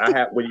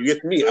that. When you get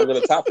to me, I'm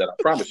going to top that. I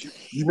promise you.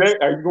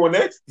 Are you going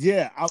next?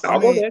 Yeah, I'll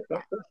go next.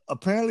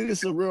 Apparently, this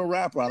is a real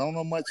rapper. I don't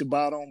know much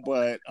about him,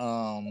 but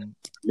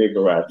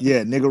Nigarachi.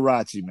 Yeah,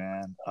 Nigarachi,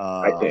 man.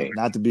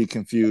 Not to be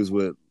confused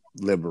with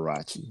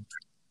Liberace.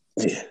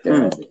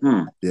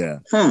 Yeah.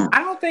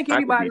 I don't think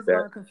anybody's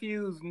going to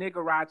confuse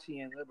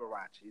Nigarachi and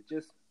Liberace.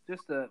 It's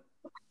just a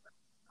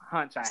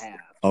hunch I have.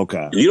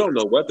 Okay. You don't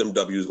know what them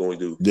W's going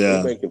to do.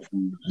 Yeah.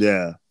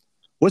 Yeah.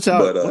 What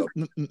y'all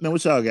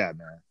got,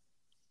 man?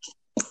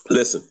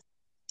 Listen.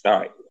 All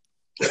right.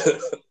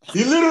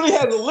 He literally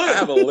has a list. I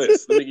have a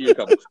list. Let me give you a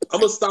couple. I'm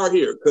gonna start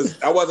here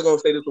because I wasn't gonna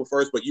say this one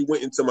first, but you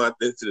went into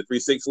the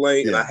 3-6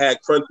 lane, and I had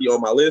Crunchy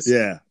on my list.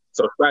 Yeah.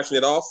 So scratching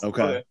it off.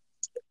 Okay.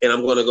 And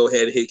I'm gonna go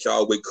ahead and hit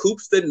y'all with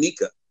Koopsta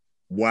Nika.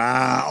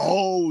 Wow!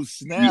 Oh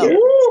snap!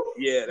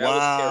 Yeah, that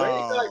was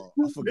scary.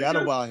 I forgot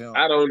about him.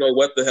 I don't know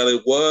what the hell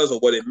it was or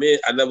what it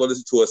meant. I never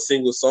listened to a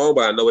single song,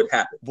 but I know it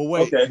happened. But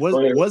wait,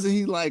 wasn't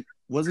he like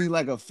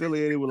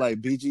affiliated with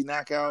like BG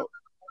Knockout?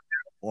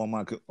 Or am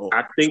I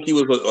think he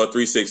was a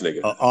 3-6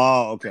 nigga.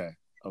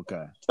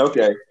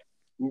 Okay.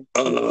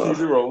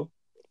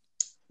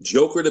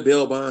 Joker the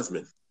Bail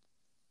Bondsman.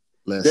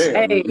 Listen.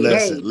 Hey.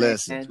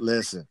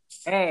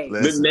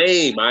 The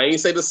name. I ain't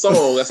say the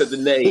song. I said the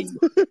name.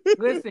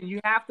 Listen, you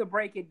have to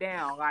break it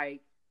down. Like,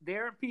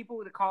 there are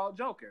people that call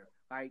Joker.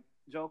 Like,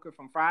 Joker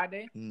from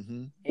Friday.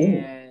 Mm-hmm.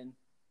 And,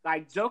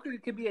 like, Joker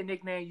could be a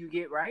nickname you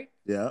get, right?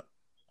 Yeah.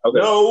 Okay.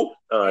 No.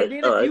 And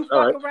then if you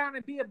fuck around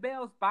and be a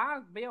bail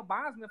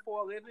bondsman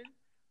for a living,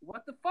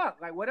 what the fuck?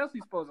 Like, what else are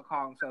you supposed to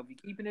call himself? You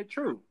keeping it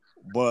true.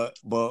 But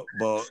what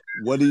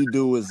do you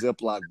do with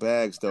Ziploc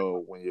bags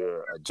though when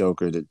you're a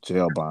Joker to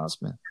jail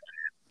bondsman?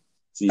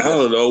 I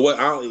don't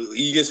know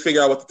you just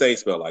figure out what the thing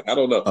smell like. I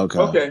don't know.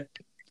 Okay.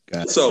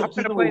 So I'm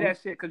gonna play that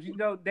shit because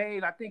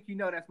Dave. I think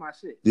that's my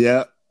shit.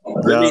 Yeah.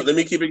 Let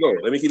me keep it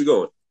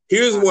going.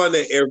 Here's one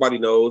that everybody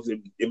knows.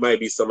 It might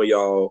be some of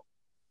y'all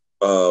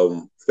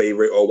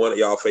favorite or one of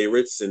y'all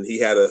favorites, and he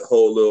had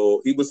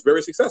he was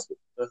very successful.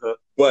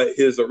 But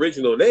his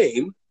original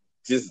name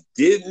just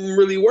didn't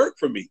really work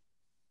for me.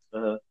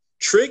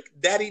 Trick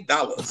Daddy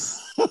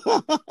Dollars.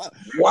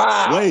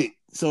 Wow. Wait,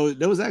 so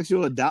there was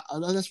actually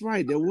that's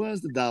right. There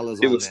was the dollars.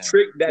 It was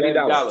Trick Daddy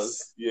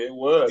Dollars. Yeah, it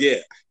was.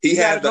 Yeah, he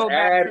had the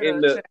ad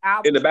in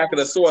the back of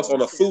the source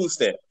on a food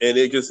stamp, and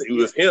it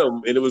was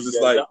him, and it was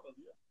just like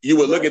you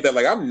would look at that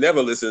like I'm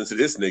never listening to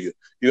this nigga.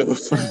 You know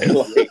what I'm saying?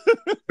 Like,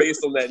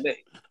 based on that name.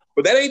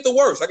 But that ain't the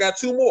worst. I got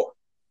 2 more.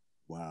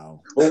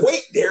 Wow. But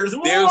wait, there's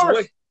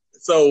more.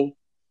 So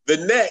the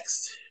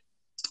next,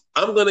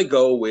 I'm gonna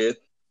go with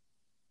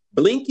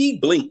Blinky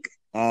Blink.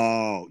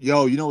 Oh,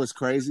 yo, you know what's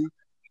crazy?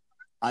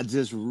 I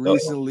just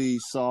recently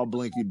saw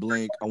Blinky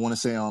Blink. I want to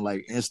say on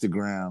like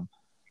Instagram.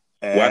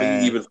 Why do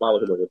you even follow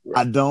him on Instagram?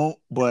 I don't,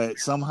 but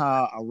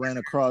somehow I ran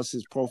across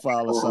his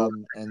profile or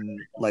something, and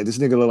like this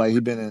nigga look like he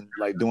been in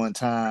like doing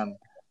time,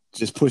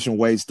 just pushing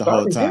weights the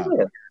whole time.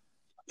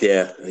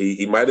 Yeah,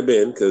 he might have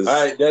been because. All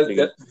right,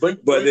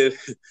 but then,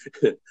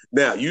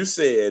 now you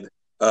said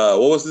what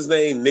was his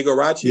name?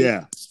 Nigarachi?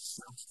 Yeah.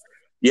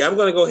 Yeah, I'm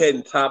gonna go ahead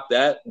and top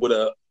that with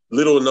a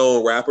little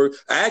known rapper.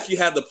 I actually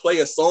had to play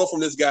a song from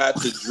this guy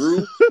to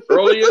Drew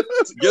earlier,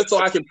 just so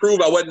I can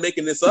prove I wasn't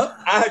making this up.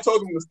 I had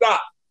told him to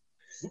stop.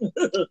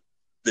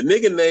 The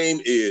nigga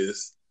name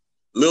is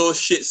Lil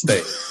Shit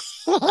Stain.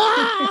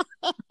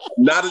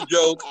 Not a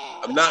joke.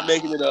 I'm not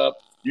making it up.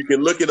 You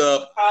can look it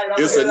up.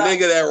 It's a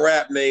nigga that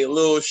rap named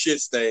Lil Shit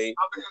Stain.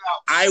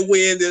 I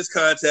win this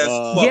contest.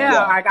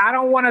 Yeah, like I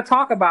don't want to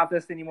talk about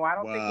this anymore. I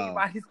don't think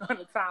anybody's going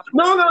to top it.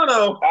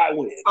 No. I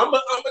win. I'm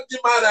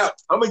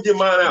gonna get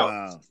mine out.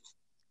 Wow.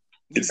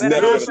 It's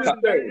never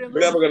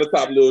gonna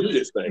top Lil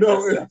Shit Stain.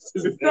 No,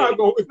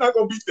 it's not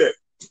gonna beat that.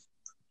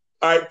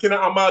 All right,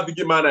 I'm about to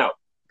get mine out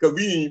because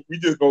we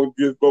just gonna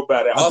go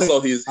by that.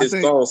 Also, his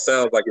song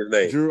sounds like his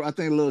name. Drew, I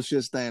think Lil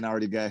Shit Stain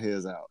already got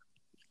his out.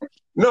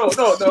 No.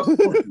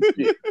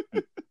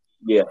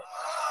 Yeah.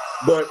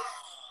 But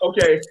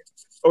okay.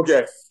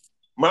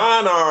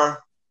 Mine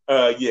are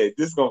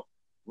this going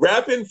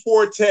Rapping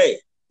Forte.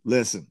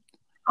 Listen.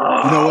 You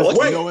know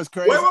what's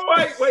crazy?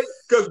 Wait.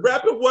 Because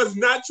rapping was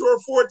not your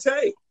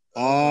forte.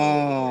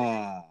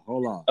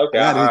 Hold on. Okay,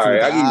 all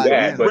right. I give you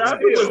that. But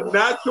rapping was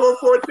not your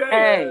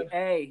forte.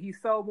 Hey, he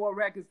sold more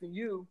records than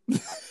you.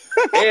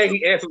 And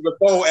he answers the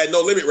phone at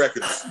No Limit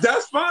Records.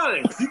 That's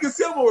fine. He can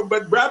sell more,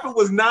 but rapping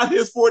was not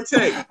his forte.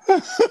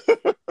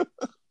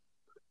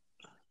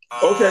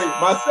 Okay,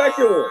 my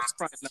second one.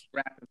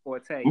 Rapping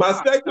Forte. My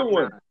second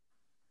one.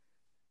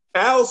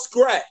 Al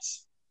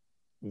Scratch.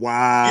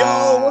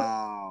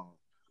 Wow.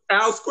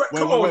 Al Scratch. Wait,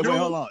 Come on, dude. dude.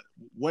 Hold on.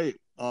 Wait.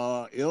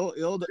 Ill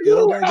don't get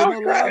no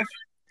love.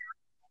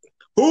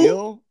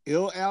 Who?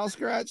 Ill Al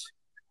Scratch.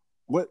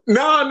 What?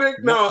 No,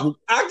 Nick. No,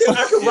 I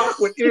can rock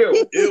with Ill.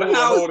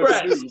 Al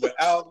Scratch. But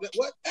Al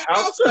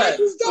Scratch.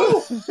 His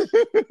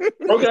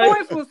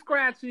voice was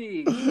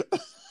scratchy. No.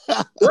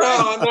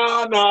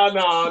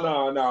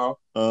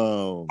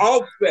 Oh.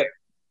 Offset.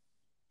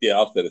 Yeah,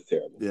 Offset is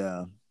terrible.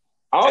 Yeah.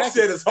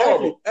 Offset is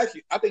horrible.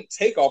 Actually, I think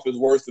Takeoff is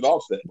worse than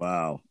Offset.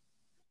 Wow.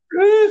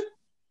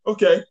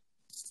 Okay.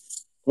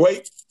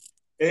 Wait.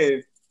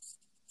 And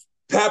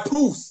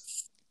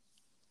Papoose.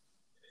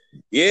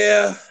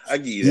 Yeah, I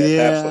give you that.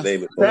 Yeah.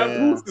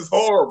 Papoose is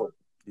horrible.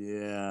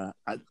 Yeah.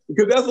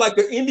 Because that's like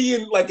an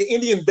Indian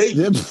baby.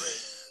 Yep.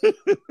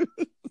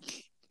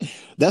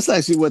 That's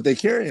actually what they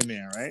carry him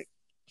in, right?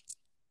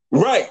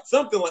 Right.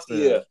 Something like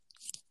yeah.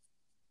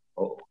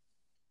 Oh.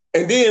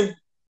 And then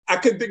I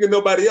couldn't think of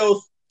nobody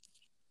else.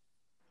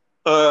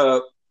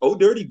 Oh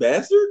Dirty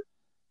Bastard?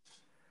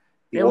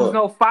 There was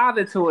no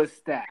father to his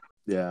stack.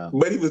 Yeah.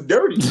 But he was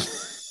dirty.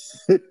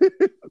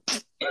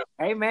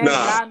 Hey man,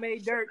 God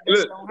made dirt.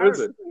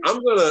 Listen,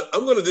 I'm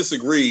gonna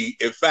disagree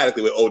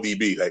emphatically with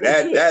ODB. Like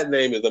that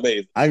name is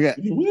amazing. I got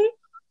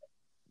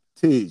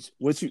Teach.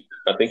 What you?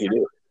 I think he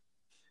did.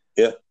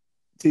 Yeah.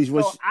 Teach.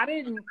 What? So I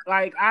didn't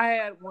like. I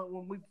had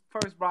when we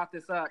first brought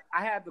this up.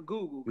 I had to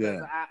Google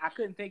because I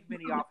couldn't think of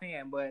any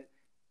offhand. But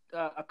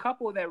a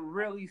couple that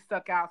really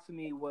stuck out to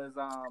me was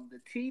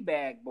the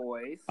Teabag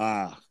Boys.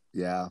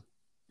 Yeah.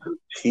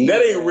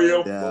 That ain't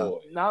real. Yeah.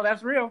 No,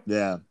 that's real.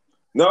 Yeah.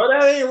 No,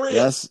 that ain't real.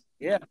 That's.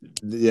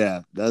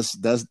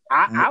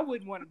 I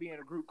wouldn't want to be in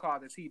a group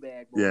called the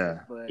Teabag Boys. Yeah.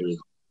 But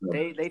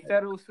they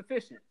said it was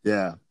sufficient.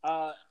 Yeah.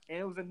 And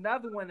it was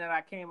another one that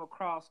I came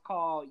across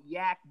called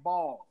Yak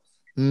Balls.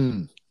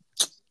 I'm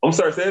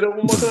sorry. Say that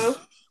one more time.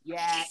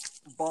 Yak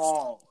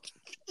Balls.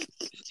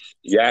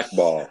 Yak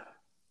Ball.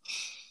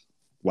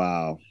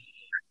 Wow.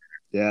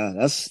 Yeah,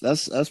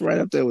 that's right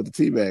up there with the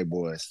Teabag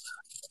Boys.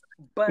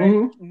 But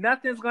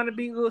nothing's gonna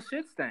be Lil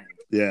Shit Stain.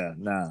 Yeah,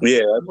 nah.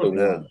 Yeah, that's the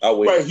one. I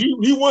win. Right,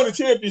 he won the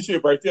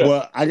championship right there.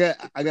 Well, I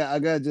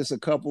got just a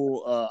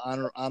couple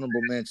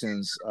honorable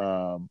mentions.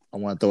 I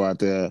want to throw out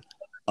there.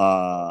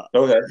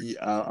 Okay.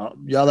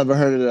 Y'all ever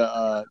heard of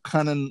the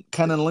Cunning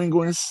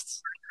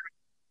Linguists?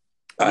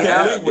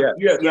 Yes,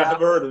 I've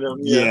never heard of them.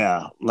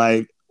 Yeah,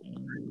 like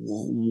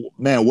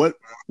man, what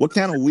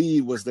kind of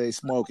weed was they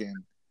smoking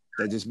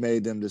that just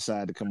made them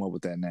decide to come up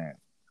with that name?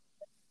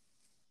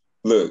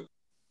 Look,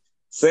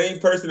 same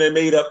person that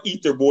made up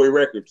Ether Boy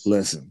Records.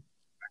 Listen,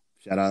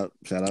 shout out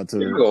to.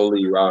 You're gonna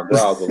leave Ron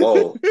Browse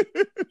alone.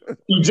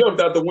 He jumped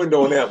out the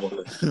window on that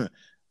one.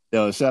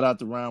 Yo, shout out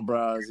to Ron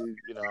Browse.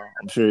 You know,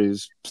 I'm sure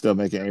he's still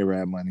making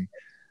A-Rap money.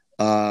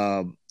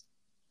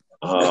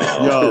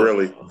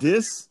 Really?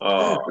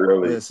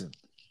 Listen,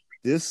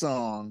 this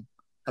song.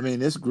 I mean,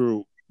 this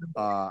group.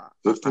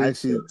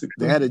 Actually,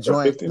 they had a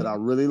joint that I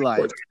really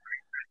liked,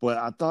 but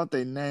I thought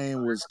their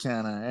name was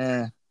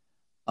kind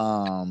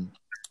of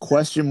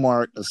Question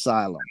Mark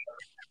Asylum.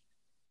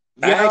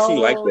 I actually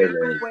like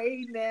that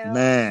name.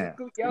 Man.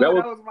 That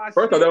was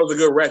first off, that was a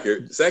good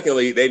record.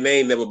 Secondly, their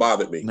name never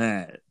bothered me.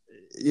 Man.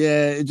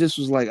 Yeah, it just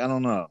was like, I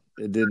don't know.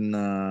 It didn't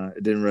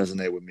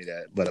resonate with me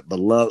but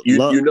love. You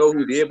know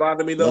who did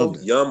bother me though?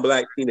 Young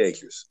black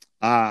teenagers.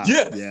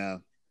 Yeah.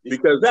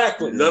 Because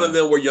none of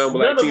them were young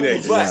black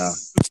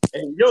teenagers.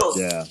 And young.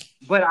 Yeah.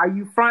 But are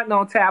you fronting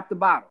on Tap the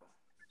Bottle?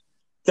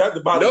 Top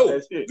to bottom, No,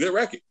 that shit. good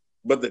record.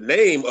 But the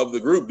name of the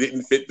group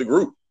didn't fit the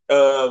group.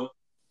 Who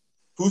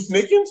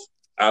Snickens?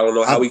 I don't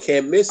know how we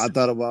can't miss I it.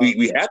 thought about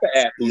We have to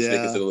add Who Yeah.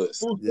 Snickers to the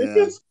list. Who Yeah.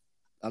 Snickens?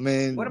 I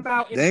mean, What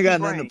about they ain't MC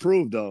got nothing to Brain?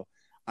 prove though.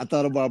 I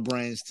thought about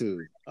Brains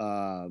too.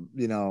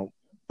 You know,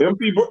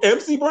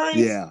 MC Brains?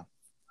 yeah.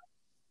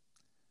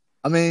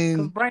 I Because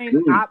mean,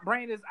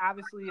 brain is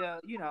obviously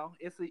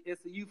it's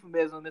a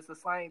euphemism, it's a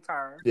slang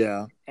term,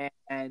 yeah,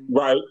 and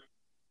Right.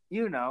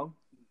 you know,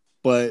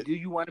 but do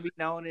you want to be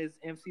known as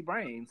MC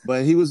Brains?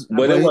 he was,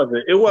 But but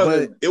it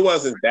wasn't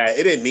that.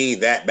 It didn't mean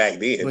that back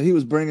then. he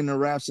was bringing the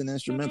raps and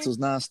instrumentals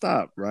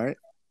nonstop, right?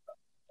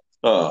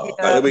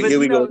 Here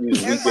we go with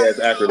these weak ass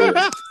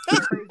acronyms.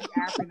 Crazy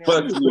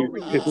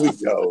acronyms. Here we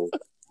go.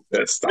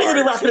 Let's start. Look at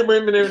the rocket and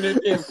bring it in.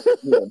 These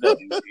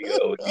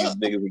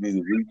niggas with these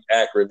weak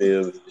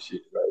acronyms and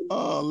shit. Like,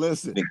 Oh,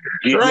 listen,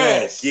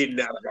 getting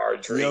out of our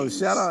dreams. yo,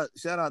 shout out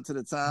to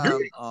the time.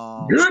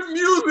 Good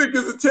music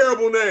is a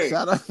terrible name.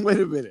 Shout out.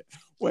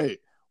 Wait,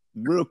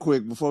 real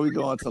quick before we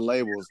go on to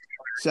labels.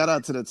 Shout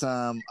out to the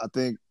time. I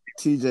think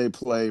TJ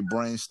played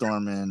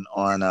Brainstorming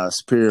on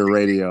Superior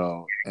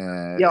Radio,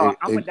 and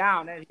I'm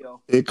down that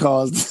hill. it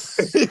caused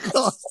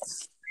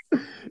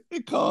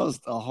it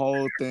caused a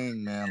whole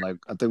thing, man. Like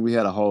I think we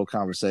had a whole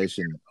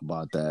conversation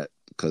about that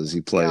because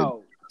he played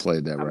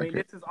that record. I mean,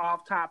 this is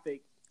off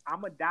topic.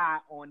 I'ma die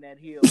on that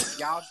hill.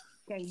 Y'all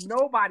can't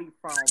nobody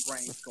from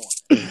Brainstorm.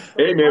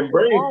 Hey man,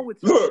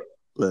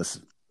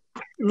 Listen.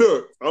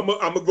 Look, I'm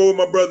gonna go with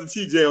my brother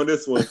TJ on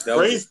this one.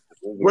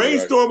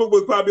 Brainstorming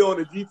was probably on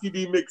the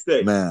GTD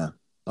mixtape. Man,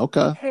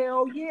 okay.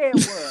 Hell yeah, it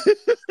was.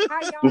 How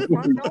y'all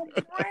from no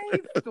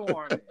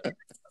Brainstorming?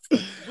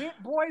 With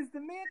Boys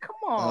the Men, come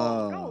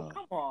on,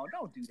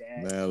 don't do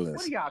that. Man,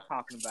 what are y'all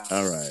talking about?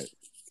 All right.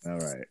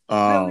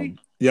 Really?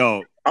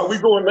 Yo, are we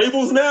going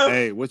labels now?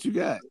 Hey, what you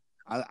got?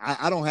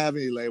 I don't have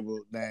any label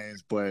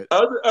names, but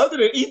other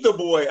than Ether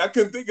Boy, I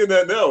couldn't think of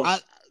nothing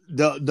else.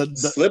 The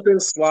Slip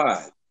and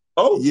Slide.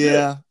 Oh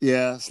yeah,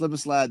 Slip and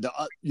Slide. The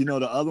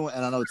other one,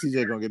 and I know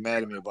TJ gonna get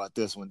mad at me about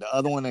this one. The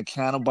other one that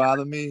kind of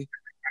bothered me,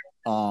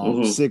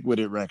 Sick With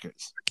It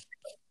Records.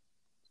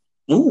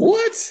 Ooh,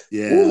 what?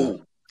 Yeah.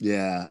 Ooh.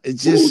 Yeah, it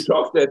just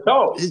talk that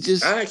talk. It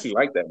just I actually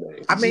like that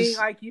name. I mean,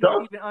 like you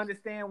don't even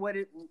understand what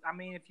it. I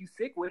mean, if you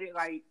sick with it,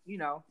 like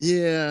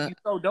yeah, you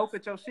so dope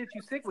at your shit,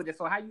 you sick with it.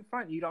 So how you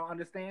front? You don't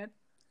understand.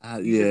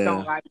 You just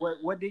don't like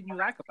what didn't you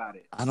like about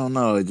it? I don't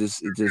know. It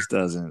just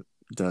doesn't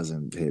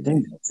hit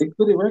me. Sick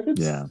With It Records.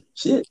 Yeah,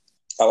 shit.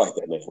 I like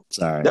that name.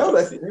 Sorry. No,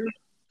 that's it.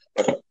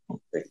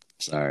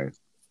 Sorry.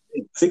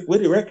 Sick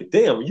With It Record.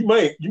 Damn, you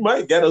might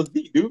get us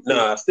beat, dude.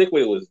 Nah, Stick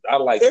With It was. I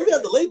like every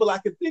other label I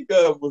could think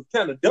of was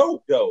kind of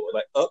dope though.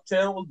 Like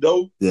Uptown was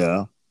dope.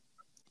 Yeah.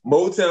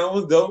 Motown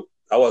was dope.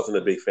 I wasn't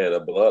a big fan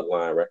of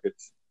Bloodline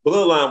Records.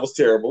 Bloodline was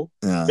terrible.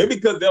 Yeah. Maybe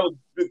because that was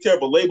a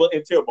terrible label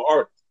and terrible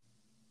artist.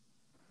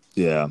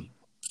 Yeah.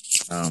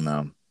 I don't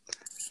know.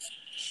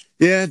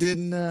 Yeah,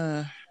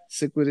 didn't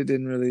Sick With It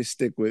didn't really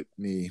stick with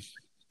me.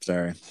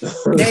 Sorry.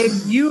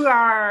 Dave, you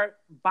are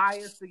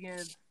biased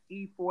against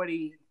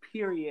E40.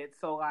 Period.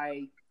 So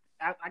like,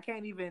 I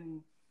can't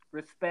even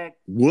respect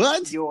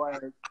what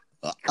your.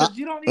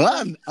 You don't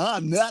even...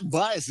 I'm not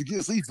biased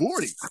against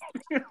E40.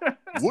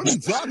 What are you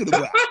talking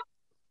about?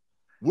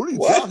 What are you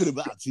talking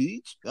about,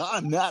 Teach?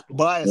 I'm not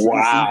biased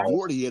against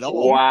E40 at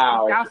all.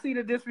 Wow. Y'all see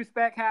the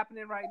disrespect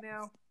happening right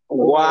now?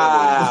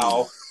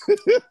 Wow.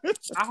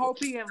 I hope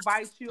he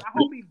invites you. I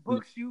hope he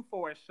books you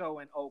for a show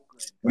in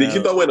Oakland. Did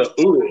you throw in a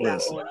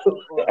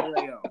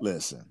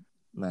Listen,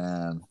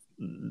 man.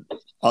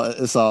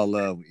 It's all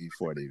love with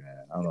E40,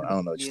 man. I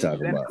don't know what you're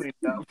talking about.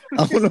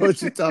 I don't know what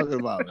you're talking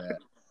about, man.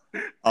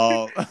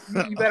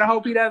 You better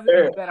hope he doesn't.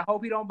 You better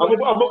hope he don't. I'm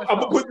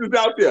gonna put this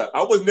out there.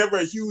 I was never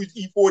a huge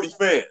E40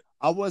 fan.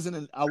 I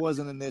wasn't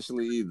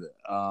initially either.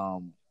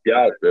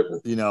 It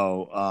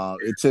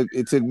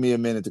took me a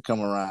minute to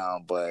come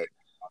around, but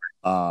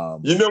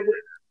you know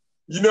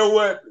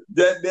what?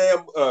 That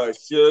damn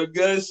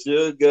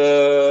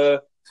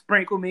sugar.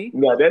 Sprinkle Me.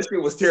 No, that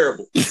shit was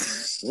terrible.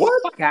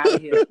 What? Fuck out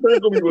of here.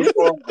 Sprinkle Me was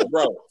horrible,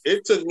 bro.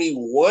 It took me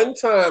one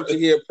time to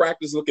hear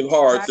Practice Looking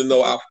Hard to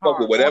know I fuck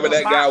with whatever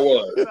that guy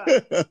was.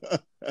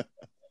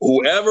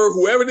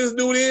 Whoever this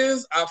dude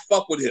is, I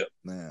fuck with him.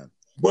 Man.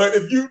 But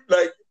if you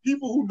like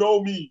people who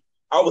know me,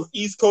 I was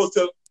East Coast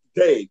to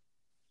Dave.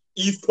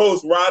 East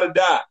Coast ride or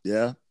die.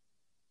 Yeah.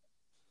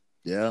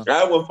 Yeah.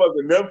 I wasn't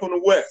fucking them from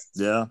the West.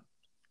 Yeah.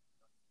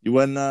 You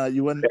wasn't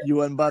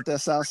about that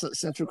South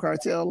Central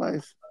cartel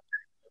life?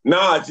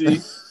 Nah,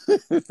 G.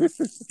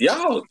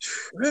 Y'all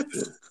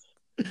tripping.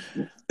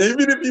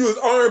 Even if you was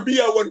R&B,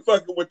 I wasn't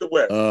fucking with the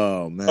West.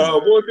 Oh man.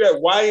 What was that?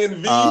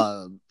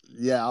 YNV?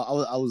 Yeah,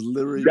 I was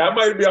literally. That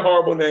might be a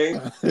horrible name.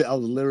 I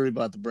was literally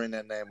about to bring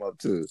that name up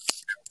too.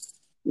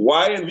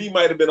 YNV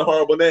might have been a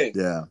horrible name.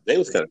 Yeah, they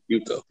was kind of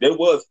cute though. It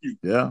was cute.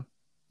 Yeah.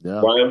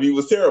 YNV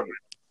was terrible.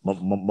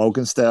 Moke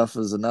and Steph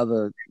is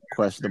another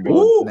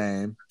questionable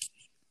name.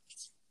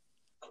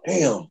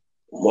 Damn.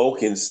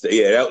 Moke and Steph.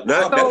 Yeah,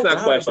 that's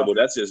not questionable.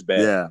 That's just bad.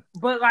 Yeah.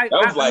 But like,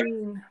 I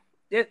mean,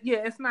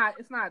 it's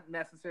not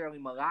necessarily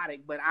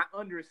melodic, but I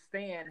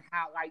understand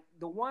how, like,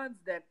 the ones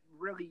that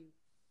really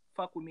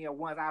fuck with me are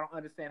ones I don't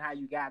understand how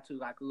you got to,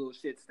 like a little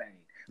shit stain.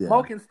 Yeah.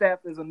 Smoke and Steph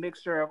is a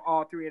mixture of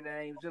all three of the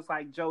names, just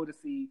like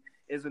Jodeci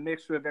is a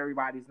mixture of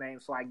everybody's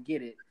names, so I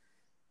get it.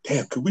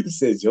 Damn, could we just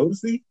say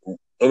Jodeci?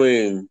 I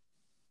mean,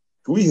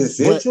 could we just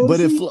say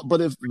Jodeci?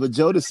 But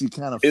Jodeci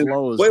kind of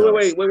flows. Wait,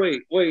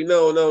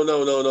 no,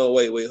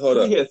 hold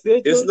up.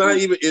 It's not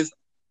even.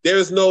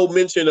 There's no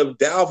mention of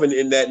Dalvin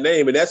in that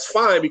name, and that's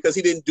fine because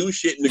he didn't do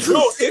shit in the group.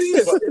 No, it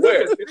is.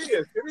 Where?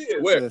 It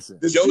is. Where? Listen.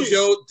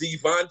 JoJo,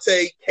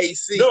 Devontae,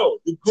 KC. No,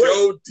 the great.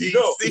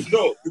 Joe DC.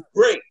 No, the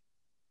great.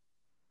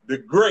 The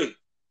great.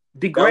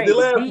 The great.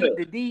 The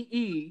The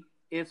DE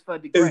is for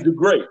the Is great. the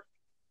great.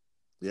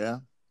 Yeah.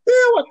 Yeah,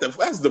 what the?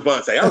 That's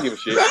Devontae. I don't give a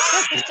shit.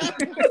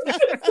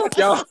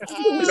 y'all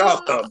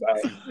come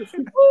back.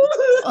 He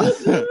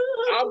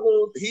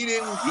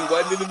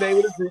wasn't in the name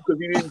of the group because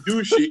he didn't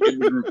do shit in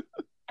the group.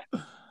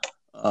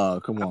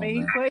 Oh, come on, I mean,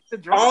 man. he played the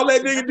drums. All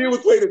that nigga did was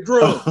play the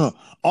drums.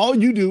 All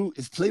you do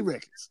is play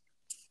records.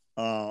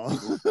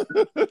 Ain't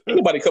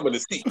nobody coming to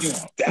see you,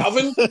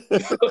 Dalvin.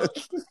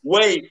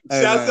 Wait,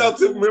 Hey, shouts man. out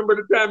to remember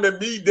the time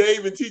that me,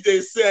 Dave, and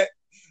TJ sat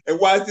and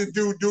watched this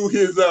dude do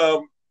his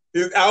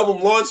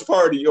album launch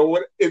party or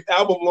what? His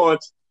album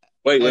launch.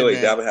 Wait. Man.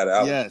 Dalvin had an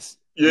album. Yes.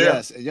 Yeah.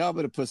 Yes. And y'all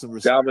better put some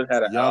respect. Dalvin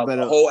had an Y'all album.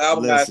 better A whole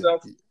album by listen.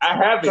 itself. I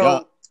have it.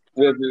 Y'all,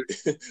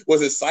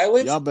 Was it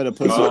silent? y'all better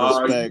put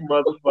some respect. You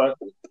motherfucker.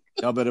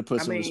 Y'all better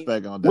put some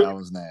respect on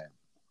Dalvin's name.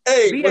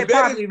 Hey, We was had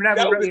that probably never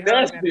that was really in heard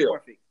Nashville.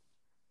 Metamorphic.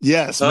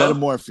 Yes, Huh?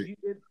 Metamorphic.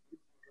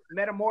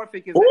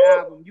 Metamorphic is Ooh. an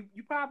album.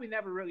 You probably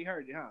never really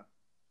heard it, huh?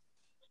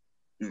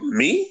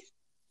 Me?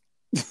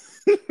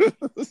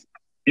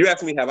 You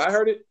asking me, have I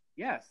heard it?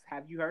 Yes.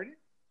 Have you heard it?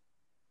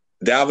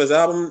 Dalvin's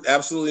album?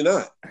 Absolutely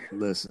not.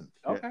 Listen,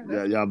 Okay.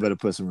 y'all better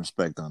put some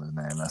respect on his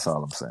name. That's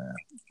all I'm saying.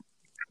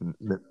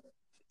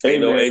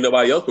 Ain't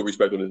nobody else put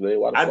respect on his name.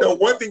 Why the I fuck? know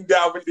one thing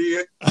Dalvin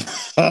did.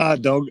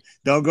 don't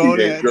go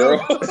there,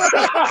 girl.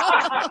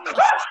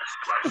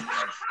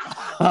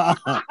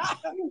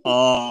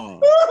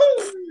 Oh,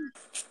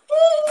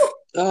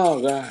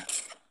 Oh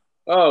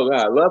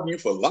God, love you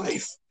for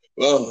life.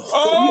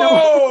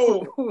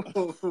 Oh.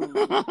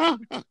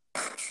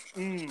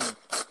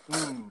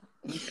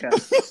 Okay.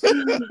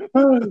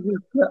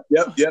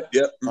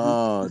 Yep.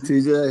 oh,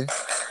 TJ.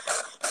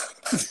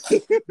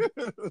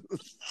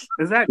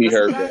 Is that He good?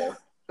 heard that.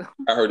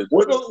 I heard it.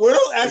 Were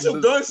those actual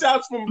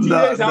gunshots from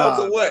TJ's house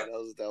or what?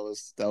 That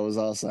was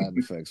all sound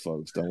effects,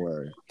 folks. Don't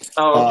worry.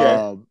 Oh,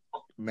 okay.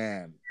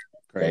 Man,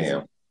 crazy.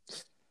 Damn.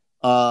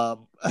 Yeah,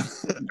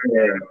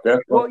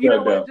 that's Well, you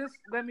know what? what?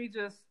 Let me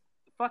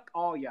fuck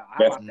all y'all.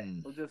 How about that?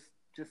 Mm. We'll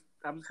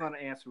I'm just gonna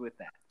answer with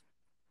that.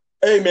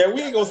 Hey, man,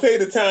 we ain't gonna say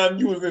the time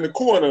you was in the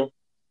corner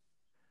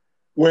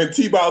when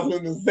T-Boz was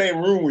in the same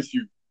room with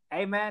you.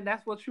 Hey, man,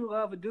 that's what true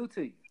love would do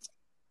to you.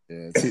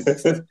 Yeah,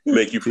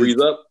 Make you freeze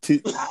up. I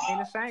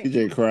ain't ashamed.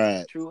 TJ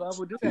cried. True love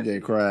would do that. to TJ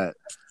you. cried.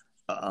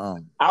 I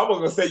was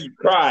gonna say you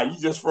cried. You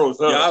just froze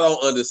up. Y'all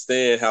don't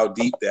understand how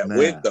deep that Man.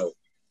 went, though.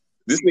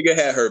 This nigga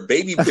had her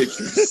baby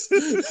pictures.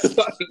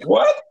 Like,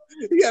 What?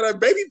 he had her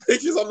baby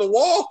pictures on the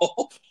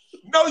wall.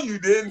 No, you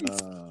didn't.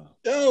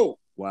 Yo,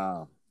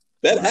 Wow.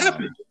 that Wow.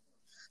 happened.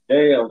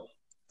 Damn.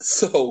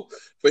 So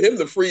for him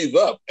to freeze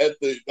up at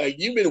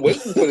you've been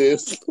waiting for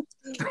this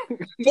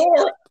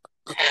forever.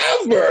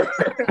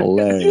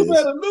 Hilarious. You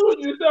better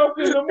lose yourself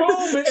in the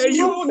moment. And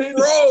you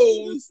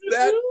froze.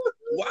 That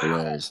wow.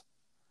 Hilarious.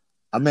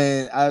 I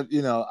mean, I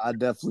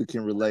definitely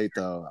can relate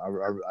though.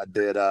 I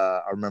did.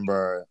 I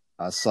remember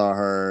I saw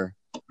her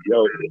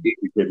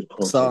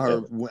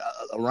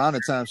around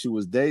the time she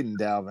was dating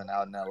Dalvin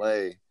out in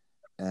LA,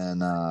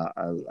 and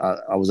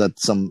I was at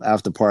some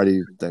after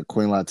party that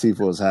Queen Latifah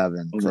was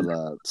having for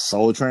the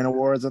Soul Train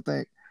Awards, I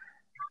think,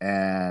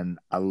 and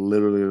I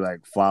literally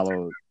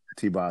followed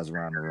T-Boz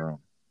around the room,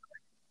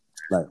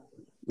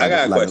 I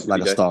got a question.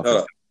 like a TJ. stalker.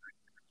 Hold up.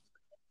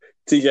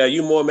 TJ, are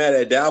you more mad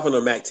at Dalvin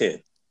or Mac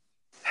 10?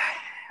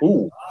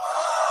 Ooh.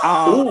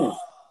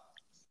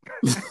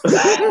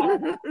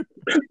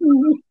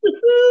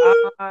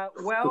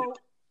 Well,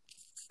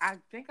 I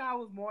think I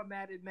was more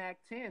mad at Mac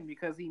 10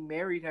 because he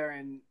married her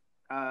and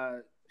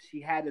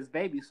she had his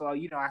baby. So,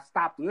 I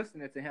stopped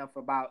listening to him for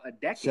about a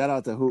decade. Shout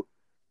out to who?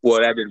 Well,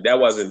 that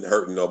wasn't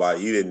hurting nobody.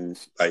 He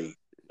didn't it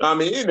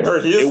didn't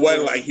hurt his. It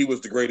wasn't like he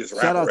was the greatest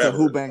rapper Shout out to ever.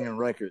 Who Banging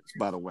Records,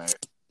 by the way.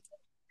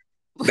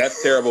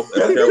 That's terrible.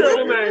 That's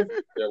terrible name.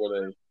 Terrible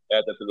name.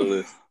 Add that to the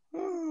list.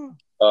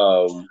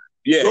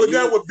 Yeah. Go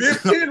down with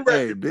Biv 10 record.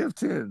 Hey, Biv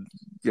 10,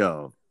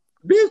 yo.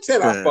 Biv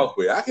 10 I fuck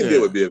with. I can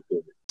deal with Biv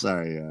 10.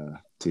 Sorry,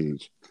 Tej.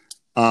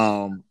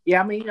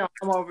 Yeah, I mean, I'm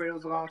over it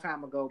was a long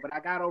time ago, but I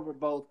got over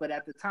both. But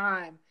at the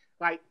time,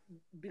 like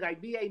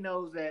BA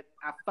knows that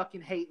I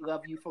fucking hate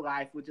Love You for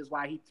Life, which is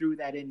why he threw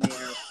that in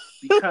there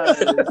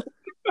because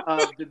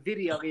of the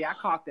video. Yeah, I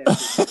caught that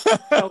shit.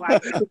 So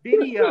the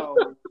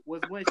video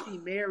was when she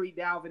married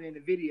Dalvin in the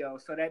video,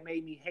 so that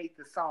made me hate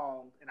the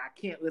song, and I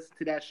can't listen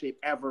to that shit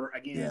ever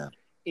again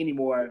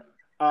anymore.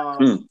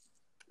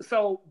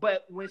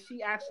 but when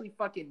she actually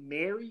fucking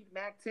married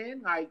Mac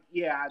 10, like,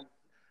 yeah,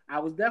 I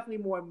was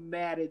definitely more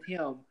mad at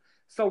him.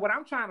 So what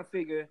I'm trying to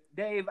figure,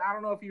 Dave, I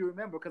don't know if you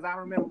remember, because I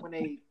don't remember when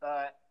they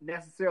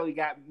necessarily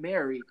got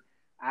married.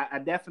 I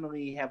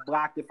definitely have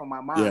blocked it from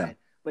my mind. Yeah.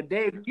 But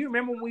Dave, do you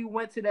remember when we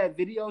went to that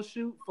video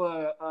shoot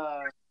for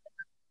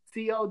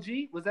COG?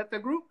 Was that the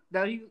group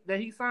that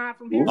he signed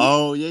from here?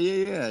 Oh,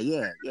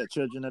 yeah.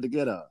 Children of the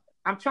Ghetto.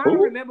 I'm trying to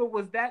remember,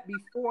 was that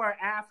before or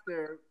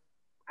after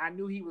I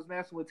knew he was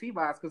messing with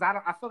T-Boz? Because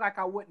I feel like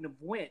I wouldn't have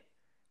went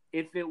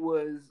if it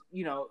was,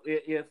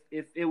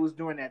 if it was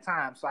during that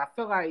time. So I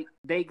feel like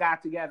they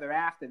got together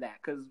after that.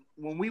 Because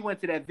when we went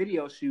to that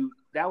video shoot,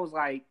 that was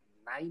like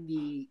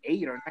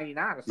 98 or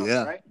 99 or something,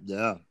 right?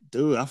 Yeah.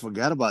 Dude, I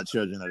forgot about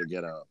Children of the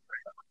Ghetto.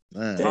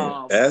 Man.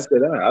 Damn, that's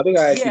good. I think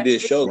I actually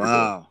did show.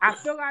 Wow. I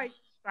feel like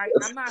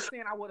I'm not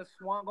saying I would have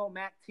swung on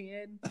Mac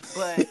 10,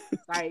 but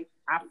like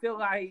I feel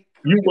like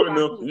you wouldn't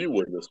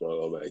have swung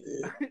on Mac 10.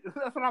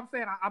 That's what I'm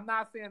saying. I'm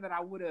not saying that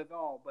I would have at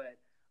all, but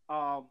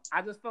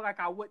I just feel like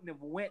I wouldn't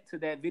have went to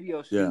that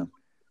video shoot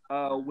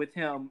with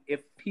him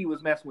if he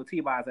was messing with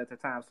T-Boz at the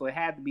time. So it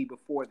had to be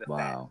before the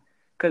fact,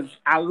 because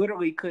I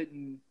literally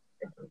couldn't.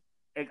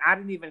 I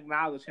didn't even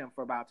acknowledge him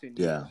for about 10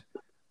 years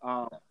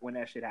when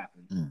that shit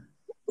happened. Mm.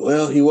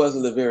 Well, he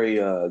wasn't a very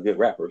good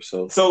rapper,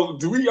 so. So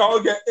do we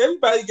all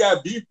everybody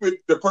got beef with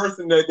the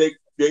person that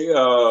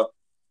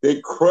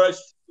they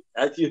crushed,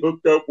 actually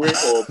hooked up with,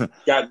 or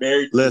got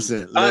married to?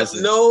 Listen.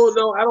 No,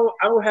 I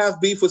don't have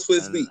beef with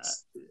Swizz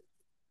Beatz.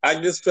 I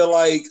just feel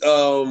like,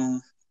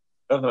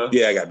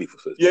 yeah, I got beef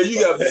with Swizz Beatz. Yeah, you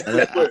got beef.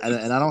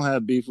 And I don't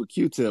have beef with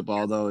Q-Tip,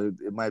 although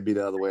it might be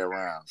the other way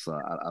around. So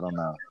I don't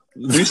know.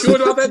 You sure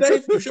about that,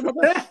 Dave? You sure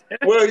about that?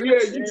 Well,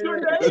 yeah, you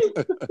sure, Dave?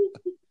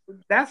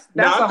 That's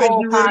a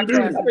whole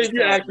podcast. I think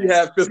you actually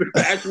have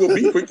actual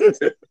beef with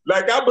Q-Tip.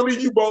 Like, I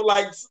believe you bought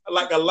like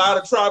a lot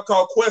of Tribe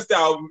Called Quest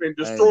albums and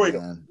destroyed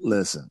them.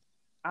 Listen,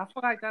 I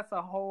feel like that's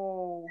a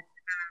whole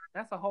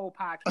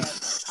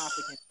podcast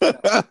topic.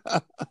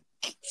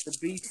 The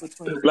beef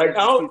between I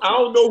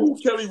don't know who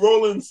Kelly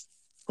Rowland's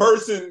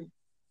person,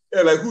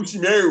 like who she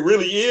married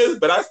really is,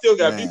 but I still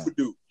got beef with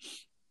dude.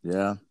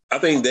 Yeah. I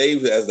think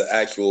Dave has the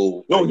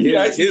actual. No,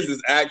 his is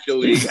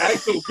actually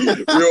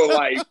real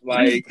life.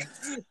 Like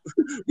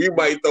we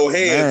might throw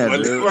hands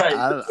on it, right?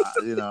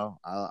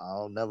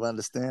 I'll never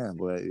understand,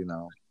 but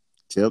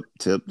Tip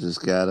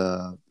just got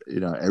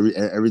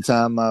every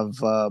time I've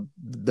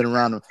been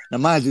around him. Now,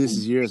 mind you, this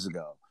is years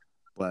ago,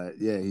 but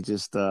yeah, he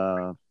just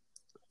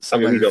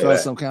somebody felt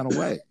some kind of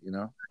way.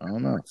 I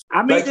don't know.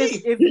 I mean,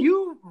 if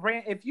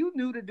you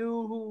knew the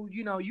dude who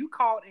you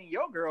called in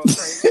your girl's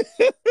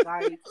trailer,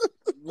 like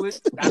would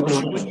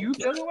you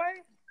feel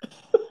away?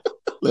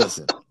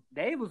 Listen,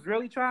 Dave was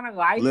really trying to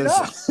light it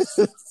up.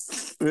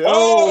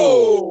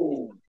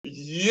 Oh,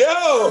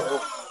 yo.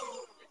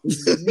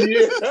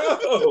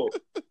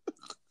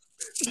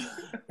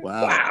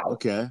 Wow.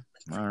 Okay.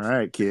 All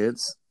right,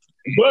 kids.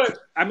 But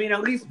I mean,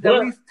 at least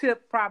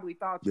Tip probably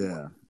thought you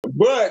were.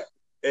 But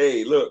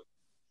hey, look,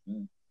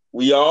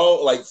 we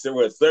all like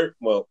certain.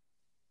 Well,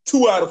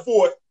 2 out of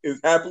 4 is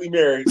happily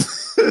married.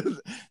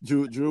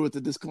 Drew with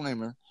the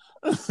disclaimer.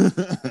 2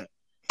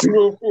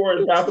 of 4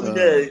 is happily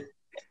married.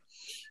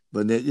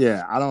 But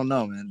I don't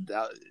know, man.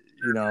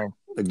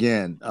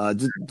 Again,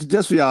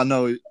 just so y'all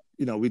know,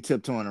 we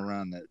tiptoeing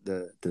around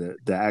the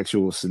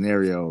actual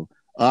scenario.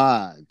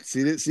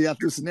 See, I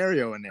threw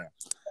scenario in there,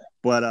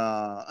 but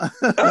I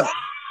did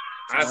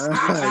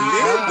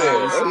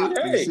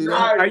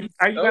that.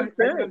 Are you gonna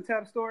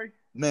tell the story?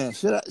 Man,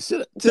 should I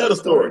tell the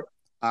story?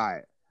 All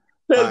right.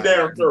 Tell the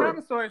damn story. Tell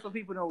the story so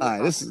people know. All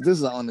right, this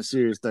is on the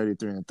Series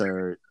 33 and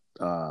third.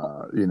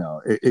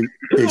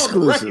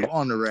 Exclusive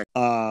on the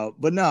record.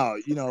 But no,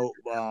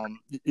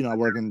 I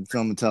work in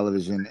film and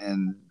television,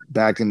 and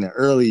back in the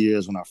early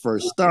years when I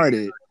first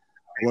started,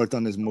 I worked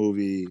on this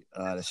movie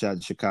that shot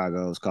in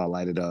Chicago. It's called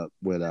Light It Up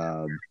with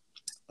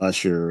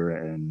Usher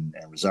and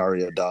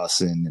Rosario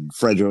Dawson, and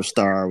Fredro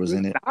Starr was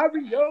in it.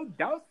 Rosario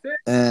Dawson.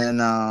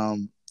 And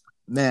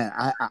man,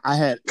 I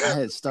had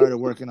started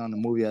working on the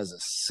movie as a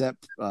SEP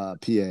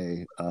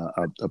PA,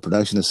 a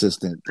production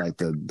assistant, like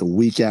the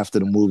week after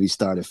the movie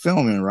started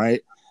filming,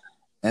 right?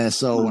 And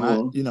so when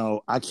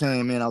I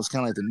came in, I was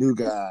kind of like the new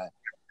guy,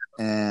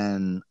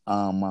 and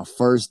my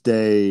first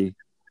day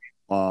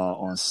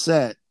on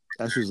set,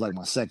 actually was like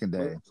my second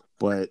day,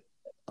 but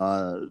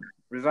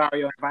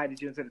Rosario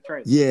invited you into the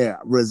trailer. Yeah,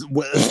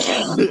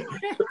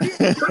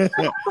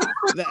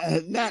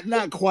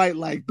 not quite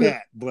like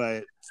that,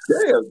 but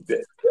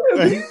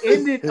you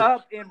ended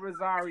up in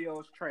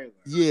Rosario's trailer.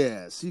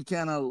 Yes, he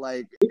kind of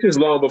like. Which is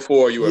long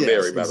before you were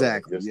married.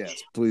 Exactly. Yes,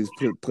 please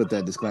put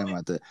that disclaimer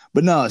out there.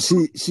 But no,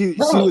 she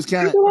was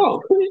kind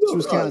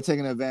of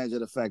taking advantage of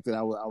the fact that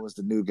I was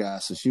the new guy,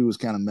 so she was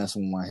kind of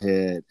messing with my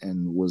head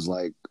and was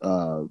like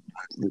a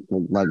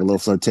little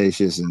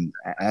flirtatious and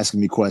asking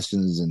me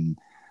questions, and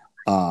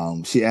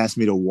she asked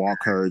me to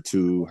walk her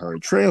to her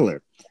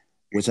trailer,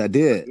 which I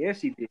did. Yes,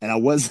 she did. And I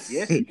wasn't.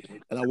 Yes, she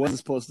did. And I wasn't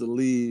supposed to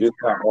leave.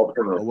 I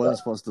wasn't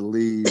supposed to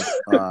leave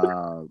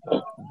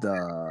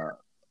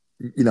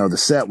the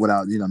set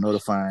without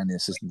notifying the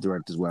assistant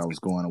directors where I was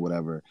going or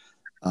whatever,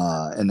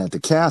 and that the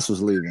cast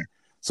was leaving.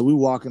 So we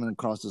walking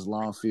across this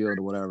long field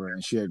or whatever,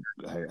 and she had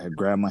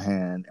grabbed my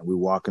hand, and we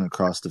walking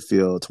across the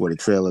field to where the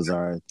trailers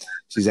are.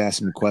 She's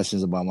asking me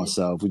questions about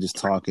myself. We just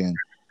talking,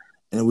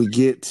 and we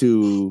get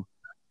to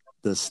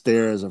the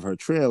stairs of her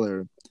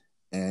trailer,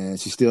 and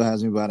she still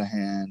has me by the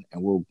hand,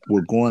 and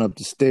we're going up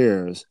the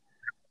stairs,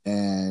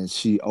 and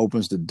she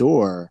opens the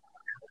door,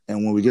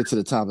 and when we get to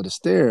the top of the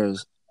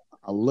stairs,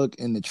 I look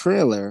in the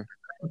trailer,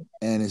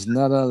 and it's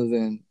none other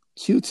than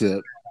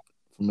Q-Tip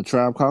from A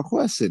Tribe Called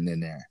Quest sitting in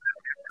there.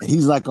 And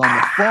he's like on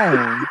the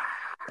phone,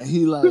 and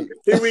he like,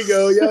 here we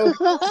go, yo.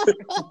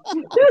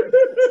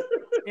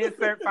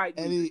 Insert fight.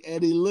 And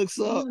he looks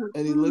up,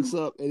 and he looks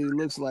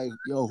like,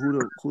 yo, who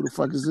the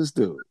fuck is this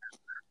dude?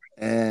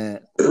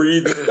 And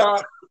breathe and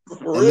stop.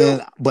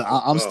 But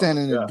I'm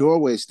standing in the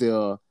doorway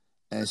still,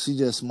 and she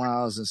just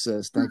smiles and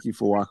says, "Thank you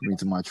for walking me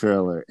to my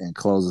trailer," and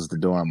closes the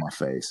door in my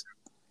face.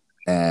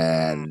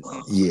 And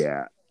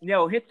yeah,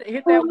 yo, hit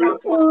that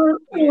one.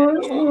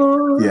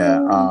 Yeah.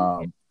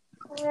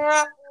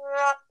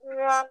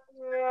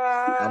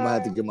 I'm gonna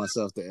have to give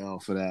myself the L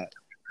for that.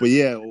 But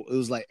yeah, it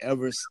was like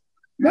after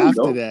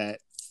that,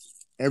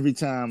 every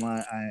time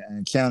I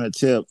encountered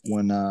Tip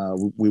when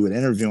we would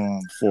interview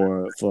him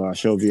for our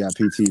show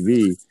VIP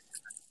TV,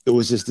 it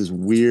was just this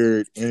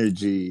weird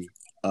energy,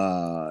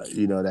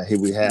 that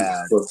we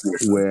have,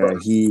 where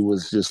he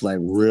was just like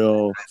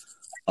real.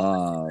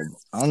 I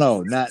don't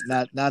know, not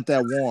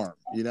that warm.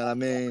 You know what I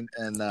mean?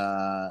 And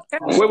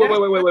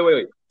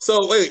wait.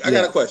 So I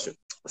got a question.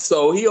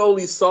 So he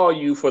only saw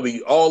you for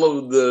all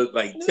of the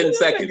 10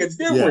 seconds. It's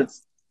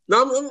difference.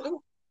 Yeah.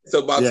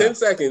 So about 10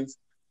 seconds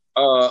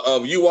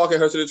of you walking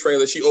her to the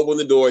trailer. She opened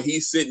the door.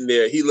 He's sitting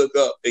there. He looked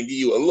up and give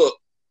you a look,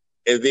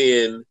 and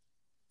then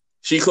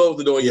she closed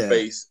the door in your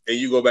face, and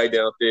you go back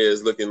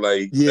downstairs looking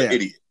like an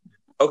idiot.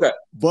 Okay,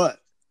 but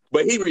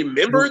he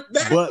remembered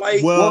that.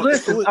 Well,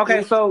 listen.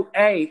 Okay, so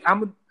hey,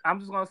 I'm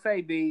just gonna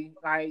say, B,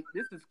 like,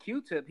 this is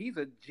Q-Tip. He's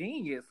a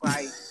genius.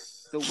 Like,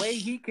 the way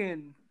he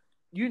can,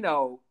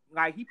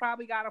 like, he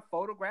probably got a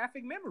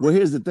photographic memory. Well,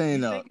 here's the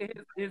thing, though.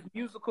 His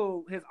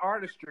musical, his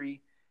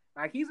artistry,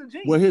 like, he's a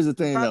genius. Well, here's the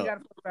thing, though.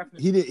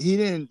 He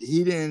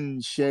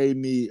didn't shade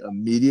me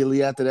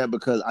immediately after that,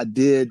 because I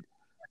did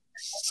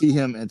see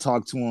him and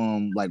talk to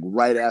him like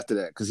right after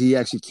that, because he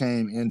actually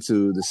came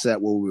into the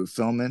set where we were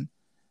filming,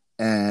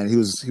 and he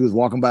was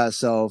walking by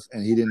himself,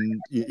 and he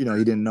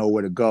didn't know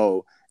where to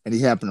go, and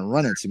he happened to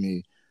run into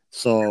me.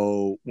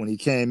 So when he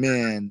came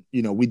in,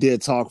 we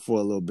did talk for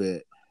a little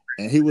bit.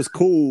 And he was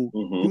cool.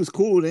 Mm-hmm. He was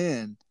cool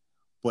then,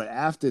 but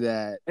after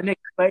that,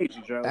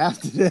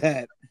 after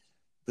that,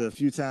 the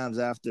few times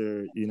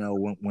after,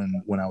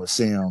 when I would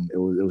see him, it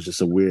was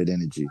just a weird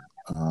energy.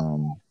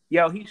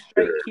 Yo, he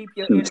straight keep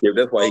your energy.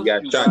 That's why he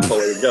got shot for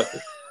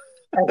justice.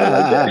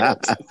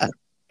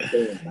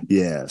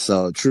 Yeah.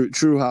 So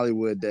true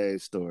Hollywood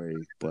Dave story,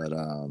 but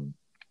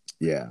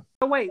yeah.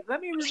 So wait,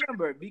 let me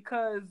remember,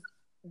 because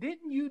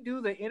didn't you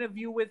do the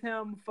interview with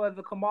him for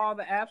the Kamal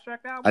the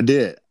Abstract album? I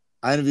did.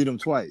 I interviewed him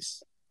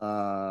twice.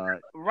 Right,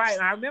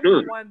 and I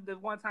remember the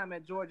one time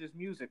at George's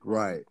Music Room.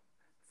 Right.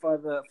 For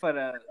the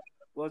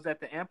was that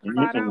the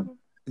Amplified album?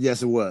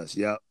 Yes, it was.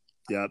 Yep.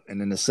 And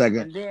then the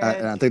second,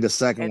 and I think the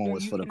second one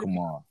was for the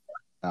Kamal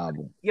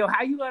album. Yo,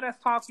 how you let us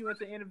talk you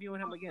into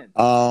interviewing him again?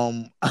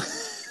 I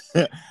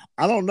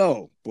don't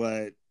know,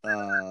 but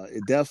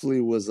it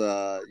definitely was.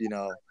 I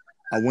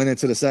went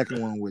into the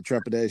second one with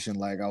trepidation.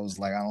 Like, I was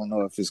like, I don't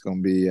know if it's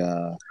gonna be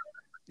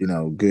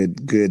good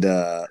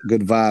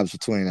vibes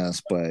between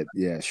us, but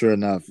yeah, sure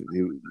enough,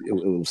 it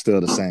was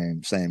still the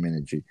same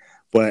energy.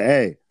 But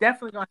hey,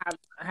 definitely gonna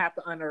have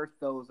to unearth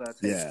those.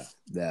 Tapes.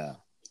 Yeah.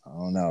 I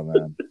don't know,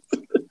 man.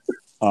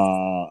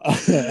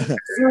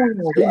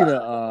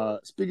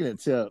 Speaking of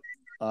Tip,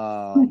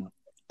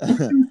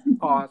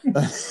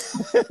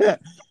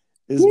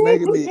 it's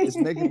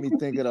making me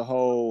think of the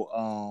whole.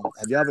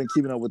 Have y'all been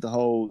keeping up with the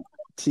whole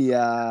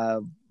T.I.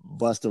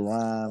 Busta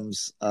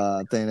Rhymes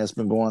thing that's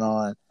been going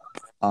on?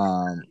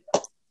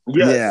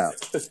 Yeah.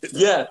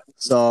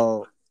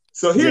 So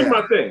here's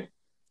my thing.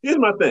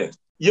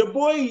 Your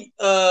boy,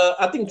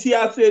 I think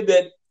T.I. said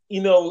that,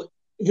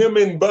 him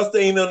and Busta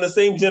ain't on the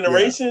same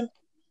generation.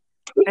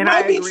 Yeah. It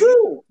might be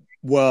true.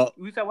 Well,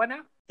 you said what now?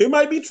 It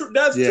might be true.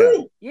 That's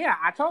true. Yeah,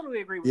 I totally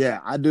agree with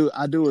that. I do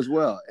as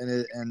well.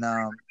 And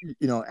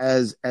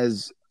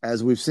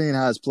as we've seen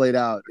how it's played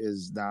out,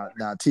 is now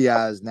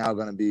T.I. is now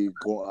going to be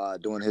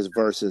doing his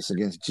versus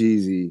against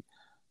Jeezy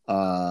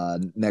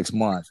next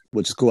month,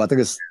 which is cool. I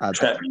think it's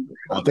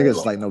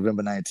like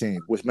November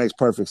 19th, which makes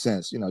perfect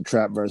sense.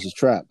 Trap versus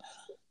trap.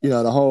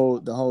 The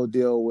whole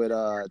deal with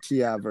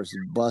T.I. versus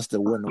Busta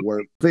wouldn't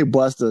work. I think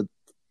Busta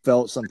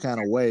felt some kind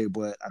of way,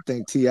 but I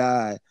think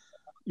T.I.,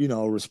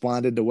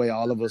 responded the way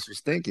all of us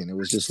was thinking. It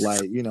was just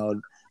like,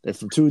 they're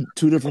from two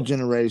different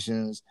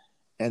generations,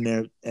 and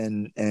they're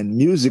and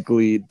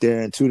musically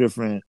they're in two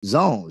different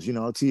zones.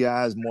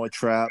 T.I. is more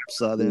trap,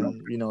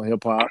 southern,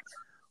 hip hop,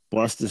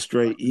 Busta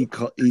straight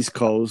East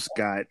Coast,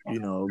 got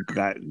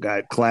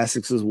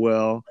classics as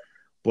well,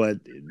 but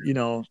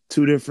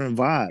two different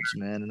vibes,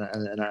 man.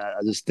 And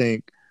I just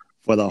think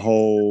for the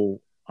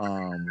whole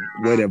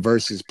way that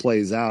versus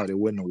plays out, it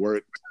wouldn't have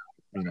worked,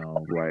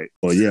 right.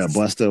 Well, yeah,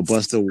 Busta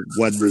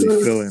wasn't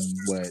really feeling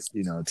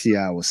what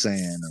T.I. was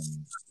saying,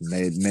 and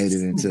made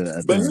it into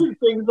a But thing. here's the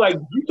thing, like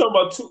you talking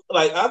about two,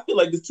 like I feel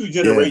like there's two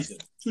generations,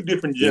 two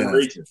different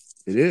generations.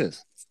 It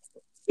is.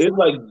 It's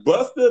like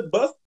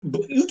Busta,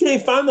 you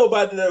can't find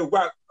nobody that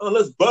rock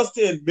unless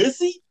Busta and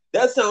Missy.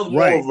 That sounds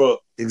more of a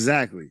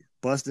exactly.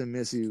 Busta and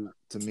Missy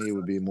to me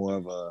would be more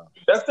of a.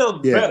 That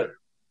sounds better.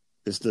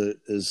 It's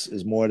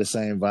more the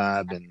same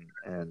vibe,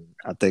 and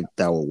I think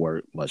that would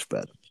work much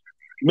better.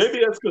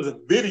 Maybe that's because of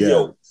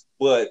videos,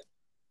 but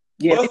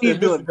Busta and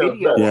Missy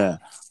video. Yeah,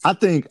 I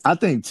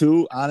think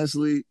too.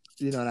 Honestly,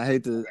 and I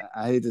hate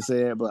to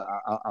say it, but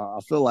I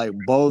feel like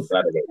both.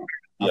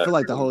 I feel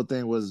like the whole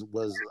thing was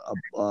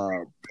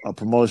a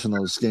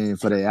promotional scheme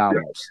for their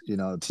albums.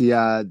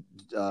 T.I.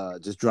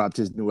 just dropped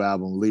his new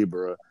album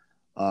Libra.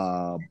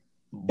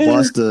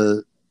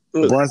 Busta's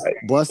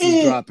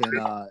dropping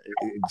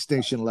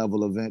Extinction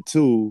Level Event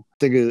 2. I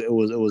think it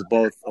was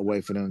both a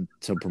way for them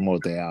to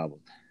promote their album.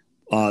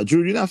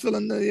 Drew, you not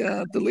feeling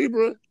the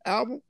Libra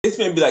album? It's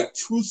gonna be like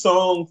two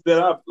songs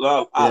that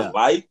I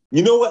like.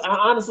 You know what? I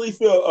honestly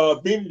feel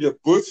Benny the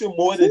Butcher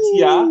more than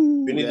T.I.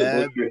 Benny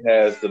the Butcher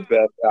has the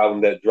best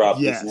album that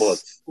dropped this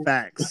month.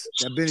 Facts.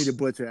 That Benny the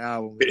Butcher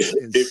album is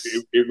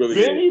it really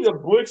Benny is. the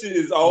Butcher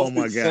is oh also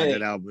my god, insane.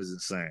 that album is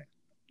insane.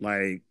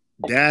 Like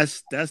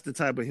that's the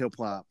type of hip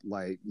hop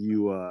like we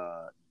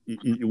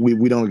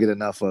don't get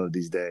enough of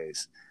these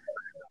days.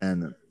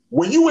 And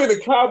when you in a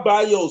car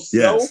by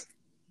yourself. Yes.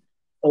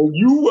 And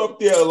you up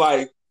there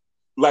like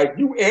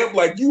you amp,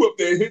 like you up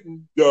there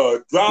hitting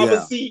the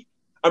driver's seat.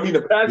 I mean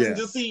the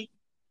passenger seat.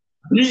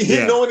 You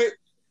hitting on it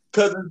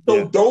because it's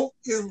so dope.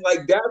 Is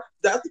like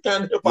that's the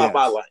kind of hip hop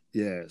I like.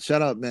 Yeah,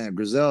 shout out, man.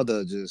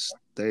 Griselda just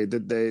they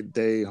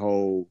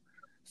whole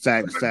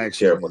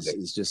faction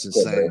is just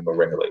insane.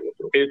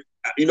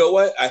 You know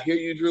what? I hear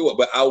you, Drew,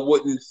 but I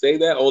wouldn't say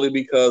that only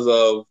because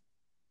of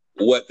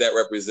what that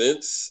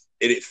represents,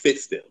 and it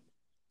fits them.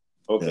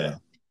 Okay. Yeah.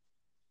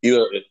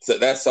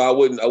 So I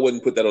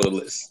wouldn't put that on the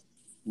list.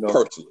 No.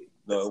 Personally.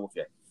 No,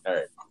 okay. All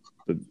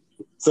right.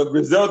 So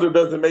Griselda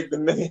doesn't make the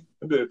name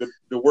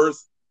the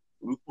worst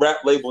rap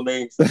label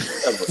names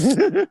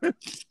ever.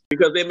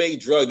 Because they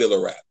make drug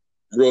dealer rap.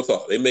 Real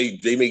talk. They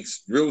make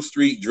real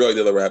street drug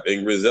dealer rap,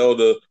 and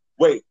Griselda.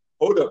 Wait,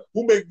 hold up.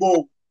 Who make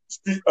more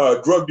street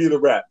drug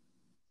dealer rap?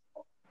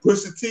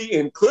 Pusha T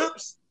and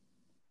Clips,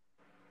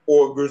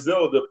 or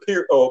Griselda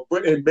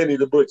and Benny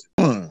the Butcher?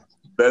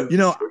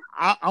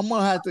 I'm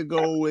gonna have to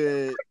go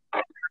with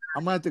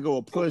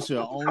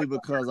Pusha only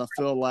because I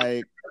feel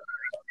like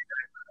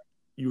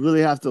you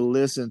really have to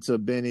listen to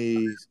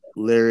Benny's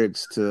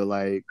lyrics to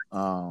like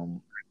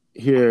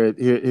hear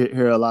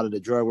a lot of the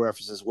drug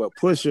references. Well,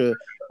 Pusha,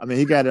 I mean,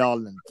 he got it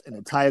all in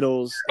the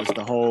titles. It's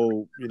the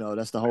whole,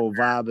 that's the whole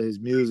vibe of his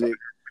music.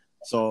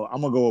 So I'm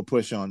gonna go with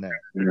Pusha on that.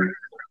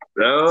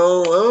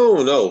 No, I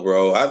don't know,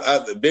 bro.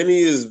 Benny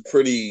is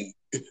pretty.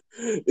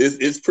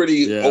 It's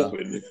pretty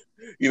open.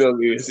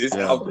 It's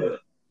out there.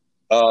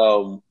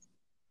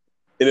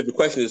 And if the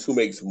question is who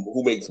makes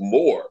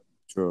more,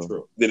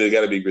 True. then it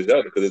got to be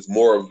Griselda because it's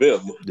more of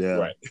them. Yeah.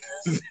 Right.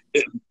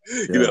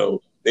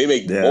 They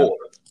make more.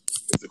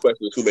 If the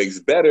question is who makes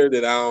better,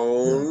 then I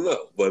don't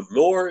know. But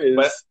more is.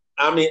 But,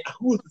 I mean,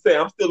 who's to say?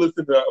 I'm still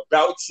listening to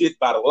About Shit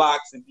by the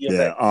Lox and DMX.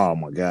 Yeah. Oh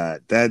my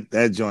God,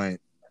 that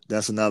joint.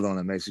 That's another one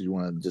that makes you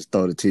want to just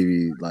throw the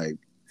TV like.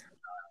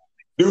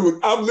 Dude,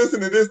 I'm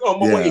listening to this on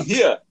my way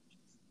here.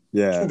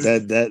 Yeah,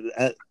 that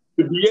the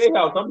VA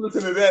house. I'm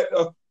listening to that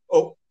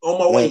on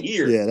my way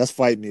here. Yeah, that's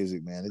fight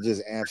music, man. It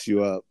just amps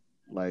you up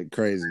like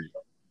crazy.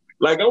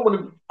 Like I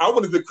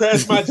wanted to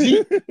crash my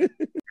Jeep.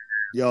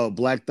 Yo,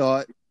 Black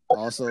Thought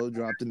also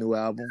dropped a new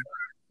album,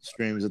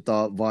 Streams of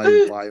Thought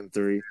Volume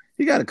 3.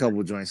 He got a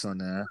couple joints on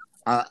there.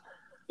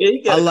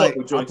 He got a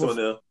couple joints on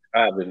there.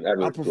 I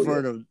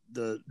prefer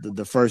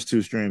the first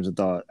two Streams of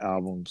Thought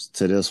albums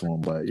to this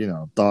one, but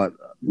Thought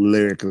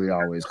lyrically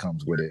always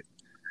comes with it.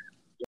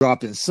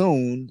 Dropping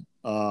soon,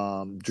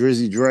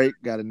 Drizzy Drake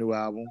got a new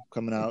album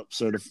coming out,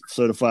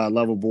 Certified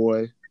Lover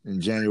Boy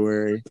in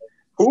January.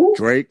 Who?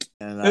 Drake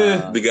and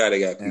the guy that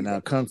got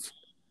and Kung.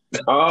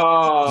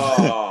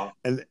 Oh.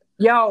 And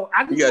yo,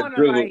 I just want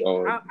to like.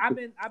 on.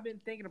 I've been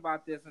thinking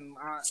about this, and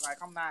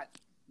I'm not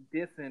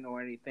dissing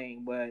or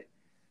anything, but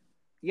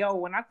yo,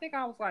 when I think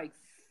I was like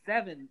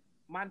 7,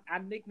 I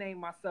nicknamed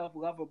myself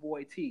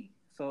Loverboy T.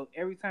 So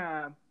every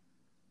time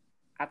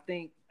I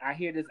think I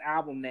hear this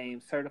album name,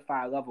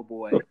 Certified Lover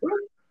Boy.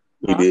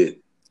 You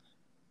did.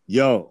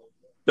 Yo.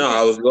 No,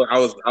 I was.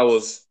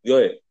 Go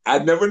ahead. I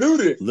never knew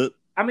this. Look,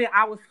 I mean,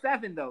 I was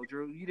 7 though,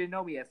 Drew. You didn't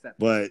know me at 7.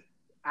 but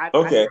I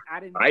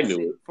didn't. I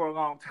knew it for a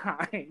long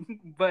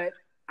time, but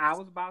I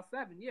was about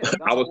 7. Yeah,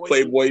 I was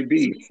Playboy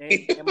B.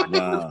 and my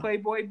name was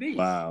Playboy B.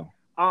 Wow.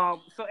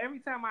 So every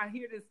time I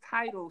hear this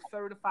title,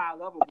 Certified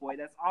Lover Boy,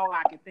 that's all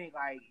I can think.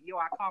 Like, yo,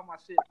 I called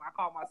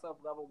myself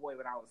Lover Boy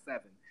when I was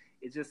 7.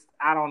 It's just,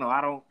 I don't know.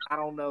 I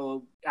don't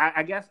know.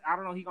 I guess, I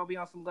don't know. He gonna be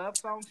on some love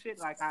song shit.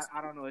 Like,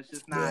 I don't know. It's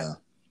just not.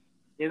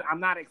 Yeah. I'm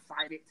not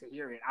excited to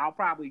hear it. I'll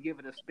probably give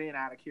it a spin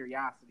out of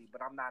curiosity,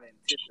 but I'm not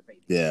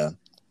anticipating. Yeah.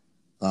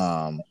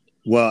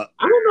 Well,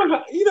 I don't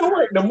know. You know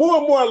what? The more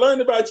and more I learn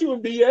about you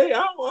and BA, I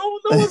don't know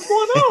what's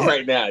going on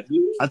right now,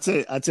 dude. I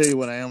tell you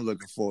what I am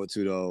looking forward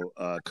to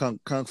though.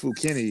 Kung Fu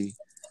Kenny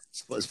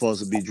is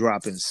supposed to be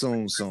dropping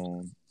soon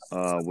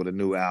with a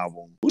new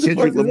album.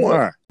 Kendrick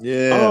Lamar.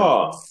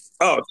 Yeah.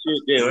 Oh shit!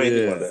 Damn, I ain't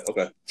think about that.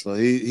 Okay. So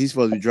he's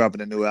supposed to be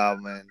dropping a new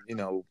album, and you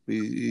know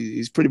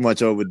he's pretty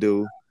much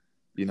overdue.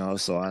 You know,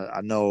 so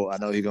I know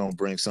he's gonna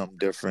bring something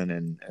different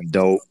and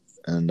dope,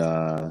 and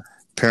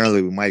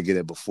apparently we might get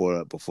it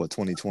before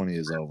 2020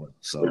 is over.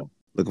 So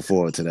looking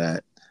forward to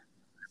that.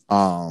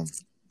 I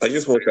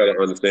just want y'all to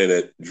understand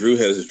that Drew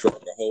has drunk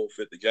a whole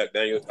fifth of Jack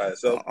Daniels by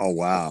himself. Oh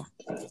wow!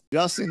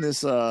 Y'all seen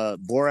this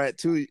Borat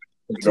 2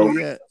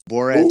 yet?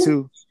 Borat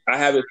 2? I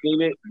haven't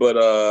seen it, but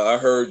I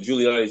heard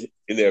Giuliani's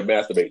in there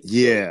masturbating.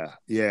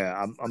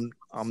 Yeah.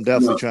 I'm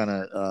definitely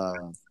trying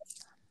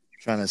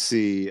to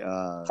see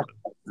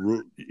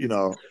you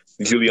know,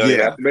 Giuliani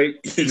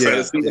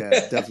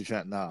masturbate. Definitely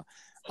trying. No,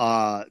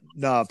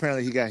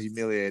 apparently he got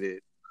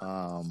humiliated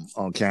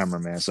on camera,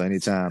 man. So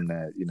anytime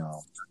that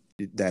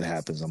that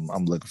happens,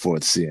 I'm looking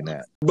forward to seeing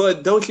that.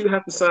 But don't you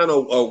have to sign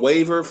a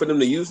waiver for them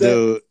to use that?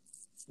 Dude,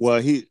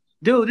 well,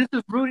 Dude, this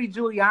is Rudy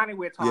Giuliani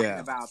we're talking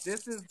about.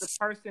 This is the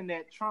person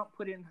that Trump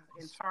put in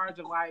charge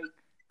of like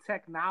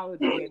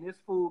technology, and this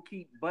fool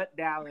keep butt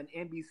dialing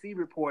NBC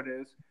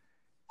reporters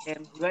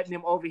and letting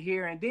them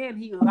overhear. And then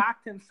he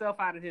locked himself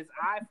out of his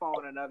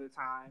iPhone another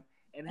time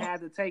and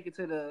had to take it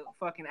to the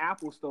fucking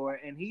Apple store.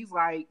 And he's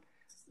like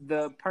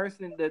the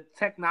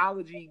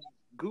technology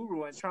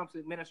guru in Trump's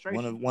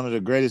administration. One of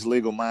the greatest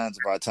legal minds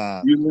of our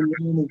time.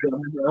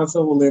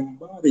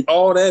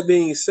 All that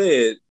being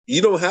said,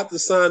 you don't have to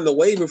sign the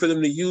waiver for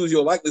them to use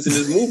your likeness in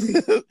this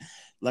movie.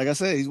 Like I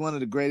said, he's one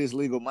of the greatest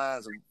legal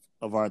minds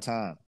of our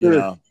time. You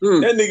know?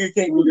 That nigga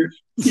can't do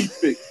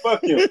this.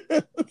 Fuck him.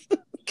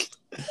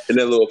 And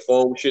that little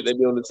foam shit they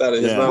be on the side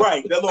of his mouth.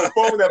 Right, that little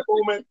foam,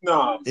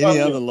 nah. Any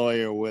other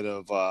lawyer would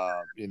have,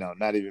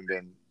 not even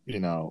been,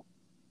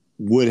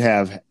 would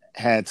have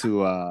had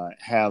to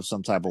have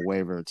some type of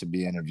waiver to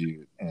be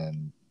interviewed,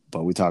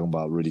 but we're talking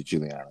about Rudy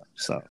Giuliani.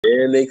 So,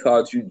 and they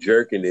caught you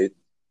jerking it.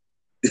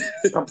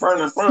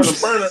 burn.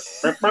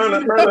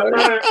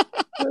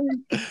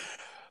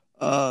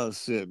 Oh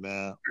shit,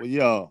 man. Well,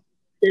 yo,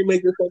 can't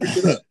make this fucking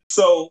shit up.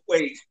 So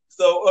wait,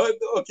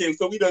 okay,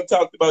 so we done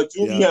talked about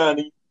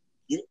Giuliani.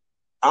 Yeah.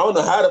 I don't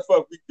know how the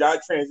fuck we got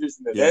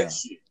transitioned to that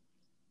shit.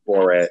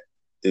 Borat.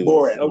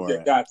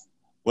 Okay, got you.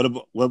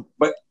 What?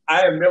 But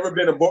I have never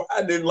been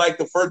I didn't like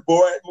the first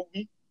Borat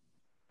movie.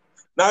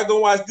 Not gonna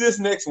watch this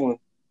next one.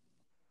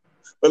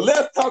 But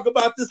let's talk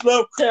about this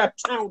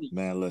Lovecraft County.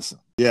 Man, listen.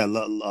 Yeah,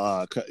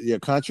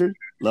 country.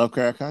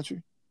 Lovecraft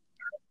Country.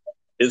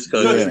 It's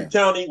country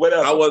county,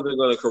 whatever. I wasn't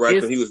gonna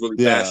correct him. He was really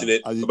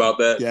passionate about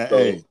that. Yeah,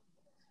 so.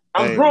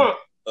 I'm drunk.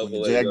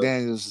 When Jack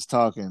Daniels is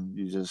talking,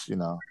 you just,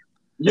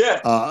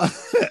 Yeah.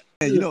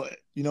 And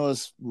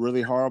it's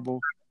really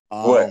horrible.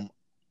 What?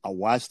 I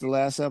watched the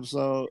last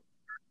episode,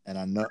 and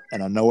I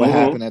know what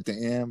happened at the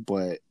end,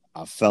 but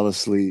I fell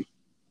asleep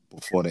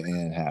before the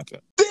end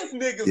happened. This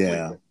nigga's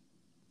Yeah.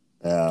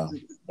 Wow.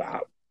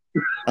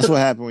 That's what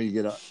happened when you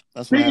get up.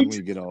 That's what happened when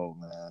you get old,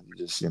 man. You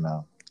just,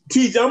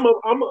 TJ,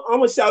 I'm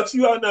gonna shout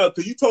you out now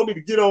because you told me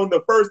to get on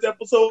the first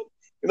episode,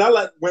 and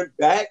I went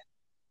back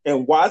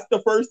and watched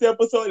the first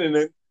episode and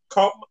then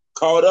caught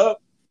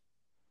up.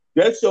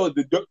 That show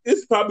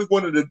it's probably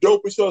one of the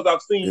dopest shows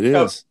I've seen.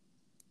 It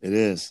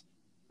is.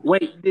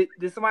 Wait,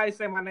 did somebody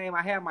say my name?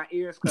 I have my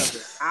ears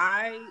covered.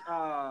 I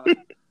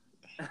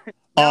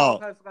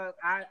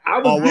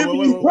was giving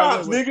you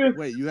props, nigga.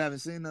 Wait, you haven't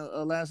seen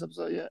the last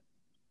episode yet?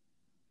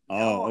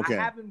 No, okay.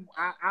 I haven't.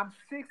 I'm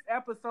 6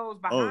 episodes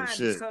behind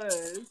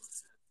because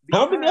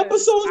how many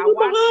episodes I were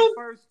watched behind? the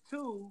first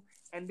 2,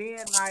 and then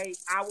I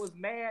was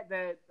mad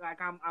that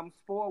I'm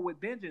spoiled with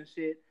binging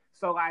shit,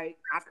 so I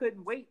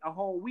couldn't wait a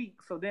whole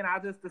week. So then I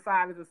just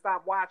decided to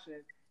stop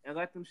watching and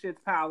let them shits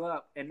pile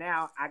up. And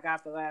now I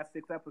got the last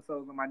 6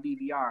 episodes on my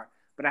DVR,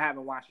 but I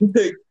haven't watched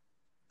it.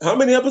 How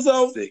many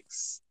episodes?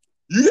 6.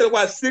 You gotta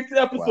watch 6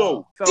 episodes.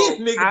 Wow. So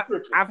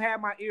I've had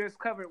my ears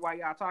covered while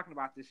y'all talking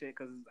about this shit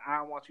because I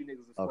don't want you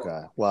niggas to spoil.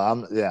 Okay. Well,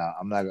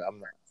 I'm not.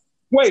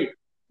 Wait,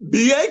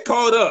 BA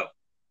called up,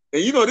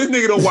 and this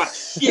nigga don't watch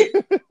shit.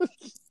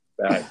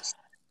 Facts.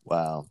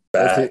 Wow.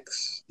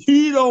 Facts.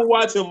 He don't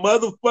watch a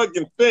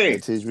motherfucking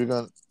thing.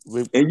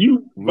 And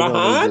you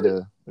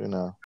behind?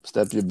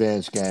 Step your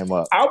bench game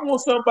up. I want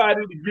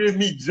somebody to give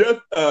me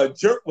just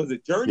was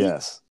it Journey?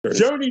 Yes.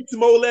 Journey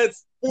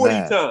Smollett's 40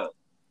 times.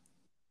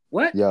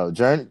 What? Yo,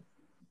 Journey.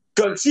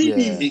 Because she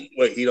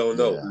he don't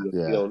know.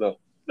 Yeah. He don't know.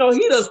 No,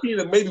 he does see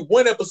maybe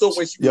one episode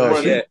when she was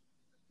running that.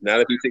 Now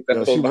that he takes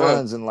that she behind.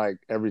 runs in like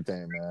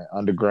everything, man.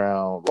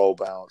 Underground, roll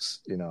bounce.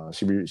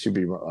 She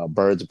be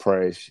birds of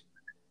prey.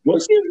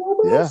 Was she in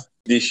roll bounce? Yeah.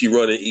 Did she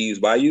run in Eve's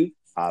Bayou?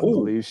 I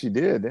believe she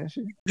did, didn't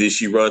she? Did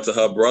she run to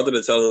her brother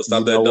to tell him to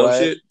stop that dumb what?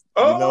 shit?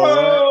 You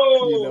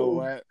know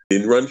what?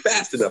 Didn't run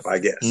fast enough, I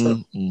guess.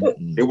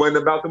 It wasn't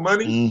about the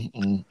money?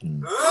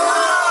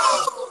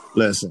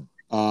 Listen,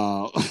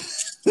 y'all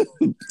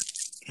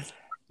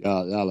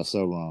are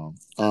so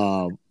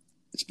wrong.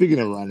 Speaking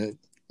of running,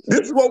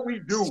 this is what we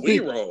do. We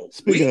wrong.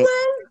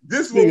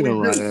 This is what we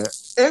do. Running,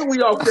 and we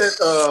all said,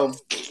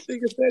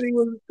 nigga said he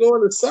was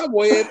going to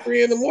Subway at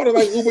 3 a.m.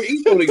 like Uber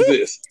Eats don't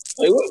exist.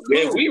 Like, what?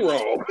 Man, we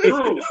wrong.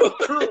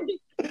 True.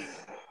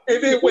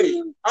 And then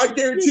wait, I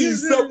guarantee you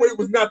Subway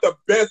was not the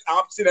best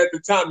option at the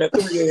time at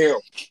 3 a.m.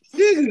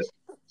 Nigga,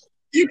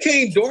 you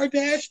can't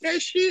DoorDash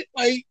that shit?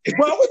 Like,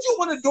 why would you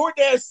want to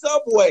DoorDash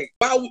Subway?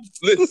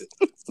 Listen,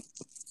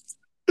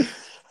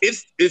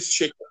 it's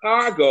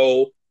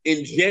Chicago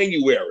in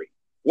January.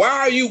 Why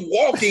are you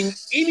walking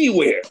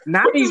anywhere?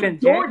 Not even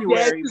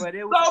January, but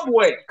it was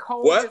Subway. The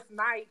coldest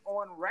night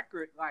on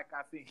record, like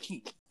I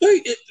think.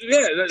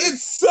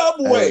 It's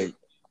Subway. Hey.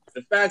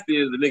 The fact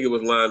is, the nigga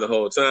was lying the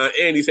whole time,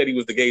 and he said he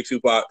was the gay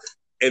Tupac,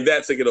 and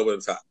that took it over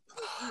the top.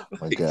 Oh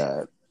my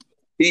God.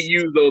 He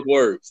used those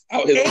words.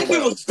 And it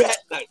was that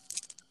night.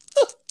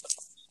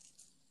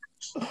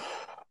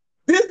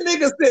 This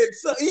nigga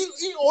said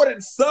he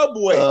ordered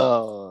Subway.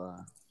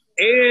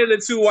 And the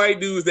 2 white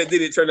dudes that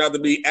did it turned out to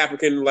be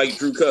African, like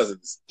Drew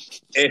Cousins.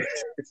 And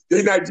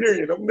they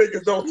Nigerian. Them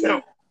niggas don't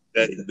count.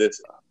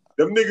 Listen.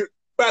 Them niggas,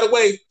 by the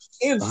way,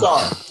 in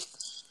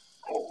SARS.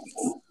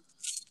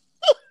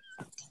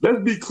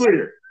 Let's be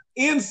clear.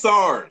 In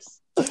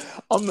SARS.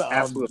 I'm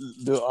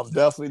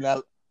definitely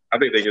not. I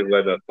think they just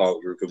let us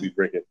talk, Drew, because we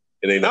drinking.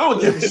 And I don't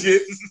give a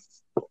shit.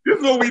 This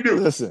is what we do.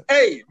 Listen.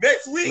 Hey,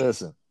 next week.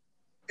 Listen.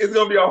 It's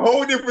gonna be a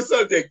whole different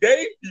subject.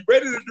 Dave, you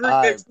ready to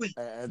drink next week?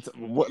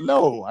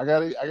 No, I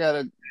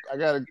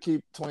gotta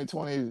keep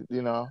 2020.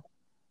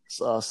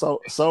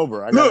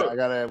 Sober. I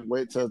gotta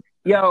wait till.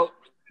 Yo,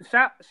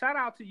 shout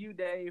out to you,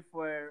 Dave,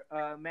 for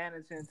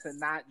managing to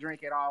not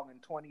drink at all in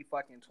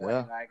 2020.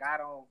 Yeah. Like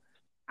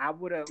I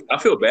would have. I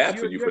feel bad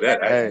for you for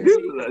that. Hey. This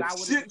is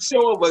a shit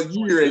show of a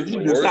year, and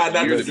you decide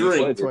not to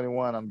drink.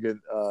 2021, I'm getting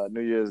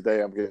New Year's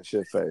Day. I'm getting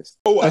shit faced.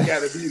 Oh, I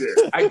gotta be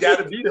there. I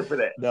gotta be there for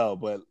that. No,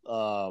 but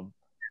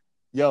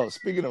yo,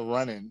 speaking of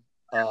running,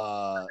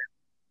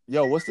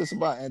 what's this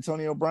about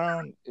Antonio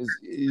Brown?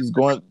 He's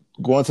going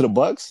to the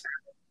Bucks?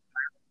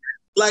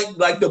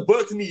 Like the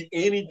Bucks need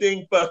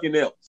anything fucking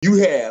else. You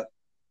have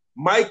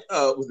Mike.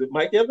 Was it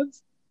Mike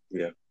Evans?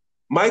 Yeah,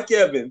 Mike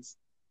Evans,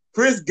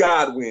 Chris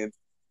Godwin,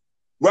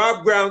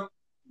 Rob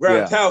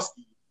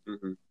Gronkowski,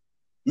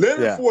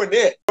 Leonard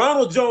Fournette,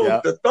 Ronald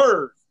Jones the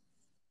third,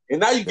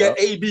 and now you got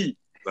AB.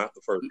 Not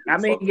the first. I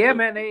mean, yeah,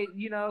 man. They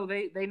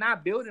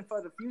not building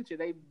for the future.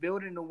 They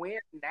building to win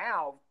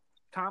now.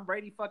 Tom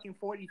Brady fucking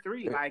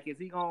 43. Like, is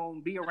he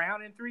gonna be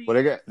around in 3 years?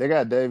 Well, they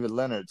got David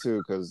Leonard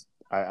too, because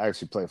I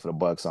actually play for the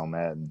Bucks on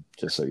Madden,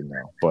 just so you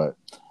know. But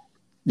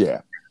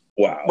yeah.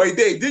 Wow. Wait,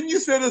 Dave, didn't you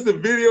send us a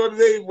video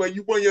today where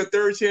you won your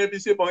 3rd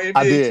championship on NBA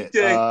I did.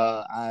 2K?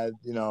 I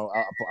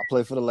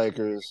play for the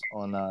Lakers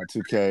on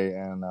 2K,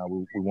 and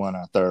we won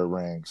our 3rd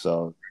ring.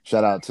 So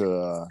shout out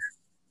to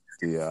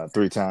the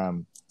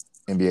 3-time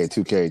NBA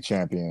 2K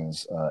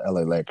champions,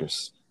 LA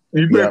Lakers.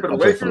 You play for the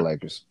Lakers? I play for the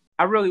Lakers.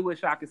 I really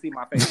wish I could see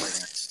my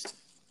face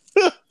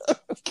right now.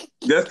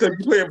 That's because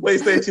you playing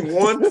PlayStation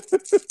 1?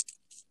 This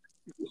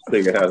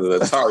nigga has an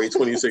Atari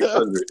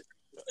 2600.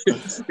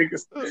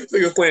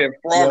 Niggas playing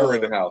Frogger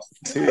in the house.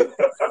 T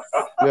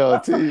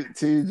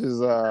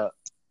just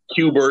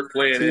Qbert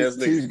playing as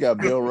niggas. T's got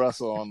Bill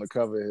Russell on the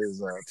cover of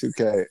his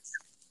 2K.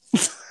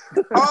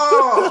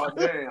 Oh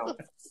damn!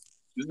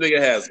 This nigga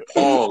has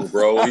Pong,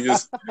 bro. He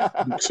just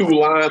 2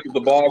 lines with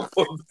the ball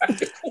going back.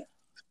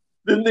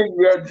 This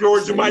nigga got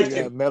George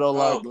Mikan. Metal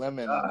like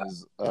lemon in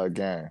his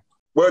game.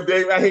 Well,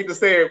 Dave, I hate to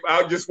say it,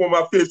 I just won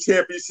my 5th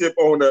championship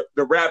on the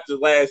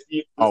Raptors last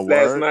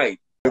night.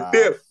 The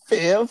 5th.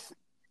 5th?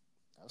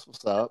 That's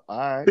what's up. All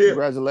right. 5th.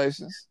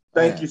 Congratulations.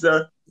 Thank you,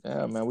 sir.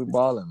 Yeah, man, we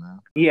balling, man.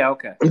 Yeah,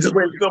 okay. I'm just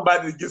waiting for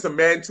somebody to get some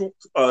Madden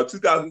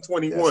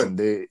 2021. Yes,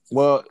 indeed.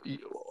 Well,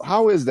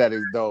 how is that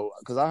though?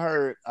 Because I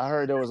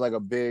heard there was like a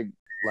big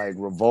like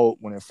revolt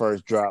when it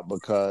first dropped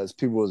because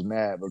people was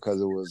mad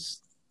because it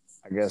was,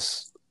 I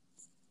guess,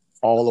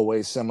 all the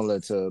way similar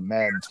to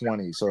Madden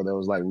 20. So there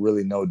was like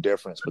really no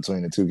difference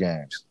between the 2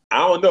 games. I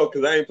don't know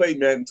because I ain't played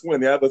Madden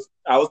 20. I was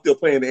still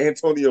playing the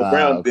Antonio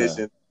Brown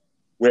edition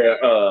where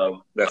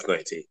that's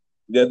 19.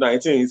 That's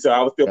 19. So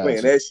I was still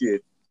playing that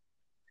shit.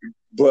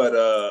 But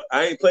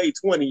I ain't played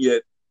 20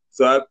 yet.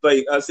 So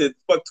I said,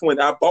 fuck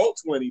 20. I bought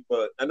 20,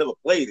 but I never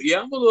played it.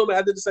 Yeah, I'm a little mad.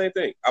 I did the same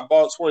thing. I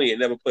bought 20 and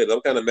never played it. I'm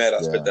kind of mad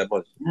I spent that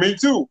money. Me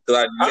too.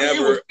 Because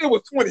it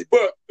was $20. It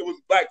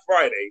was Black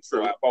Friday,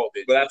 so I bought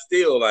it. But I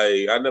still,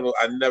 I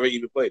never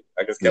even played it.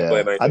 I just kept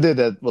playing. I did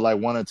that with like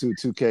 1 or 2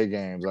 2K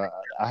games.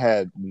 I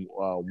had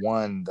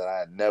one that I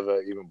had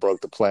never even broke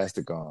the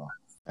plastic on.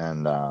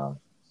 And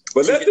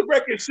But let the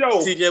record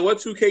show. CJ, what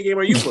 2K game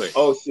are you playing?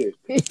 Oh shit!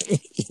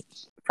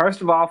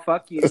 First of all,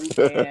 fuck you.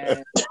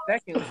 And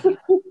secondly,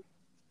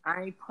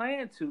 I ain't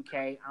playing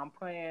 2K. I'm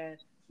playing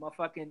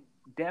motherfucking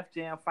Def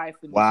Jam Fight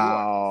for New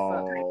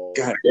Wow. York.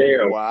 God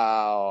damn!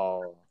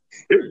 Wow.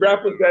 There's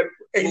rappers that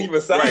ain't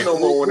even signed no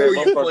more. Who are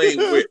you playing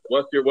with?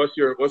 What's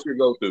your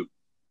go-to?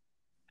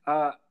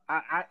 I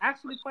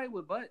actually played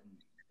with Button.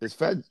 It's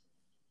Fat.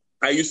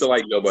 I used to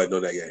like Joe Budden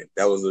on that game.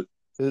 That was a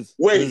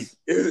Wait,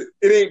 it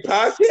ain't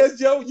podcast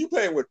Joe? You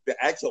playing with the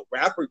actual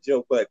rapper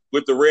Joe Budden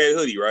with the red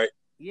hoodie, right?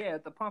 Yeah,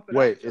 the pump it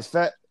Wait, up. is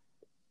Fat?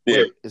 Yeah.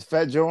 Wait, is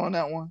Fat Joe on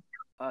that one?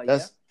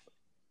 That's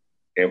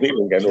And we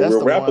even got no That's real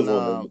the rappers one,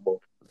 on them before.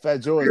 Fat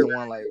Joe is the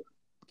one like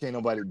can't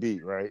nobody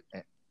beat, right?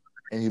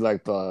 And he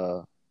like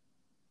the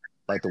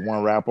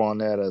one rapper on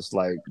there that's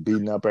like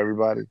beating up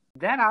everybody.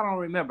 That I don't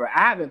remember.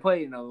 I haven't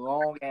played in a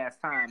long ass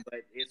time,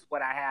 but it's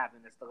what I have,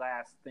 and it's the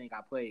last thing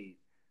I played.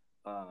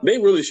 They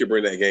really should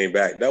bring that game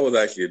back. That was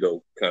actually a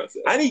dope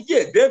concept. I need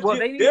Def Well,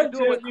 they need to Jam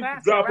do it with needs to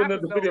classic drop rappers,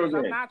 another though, video 'cause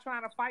I'm game. not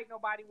trying to fight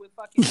nobody with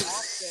fucking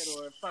Offset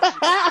or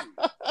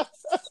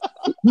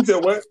fucking. You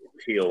said what?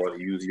 He don't want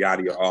to use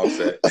Yachty or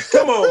Offset.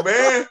 Come on,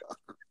 man.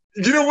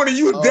 You don't want to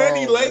use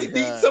Danny Oh, Lay to my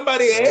beat God.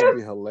 somebody That would else?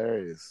 be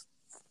hilarious.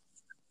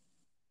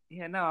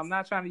 Yeah, no, I'm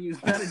not trying to use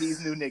none of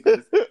these new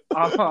niggas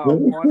on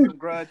some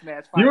grudge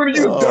match. You want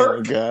to use Oh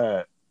Dirk? my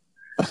God.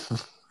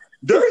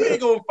 Dirk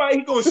ain't gonna fight.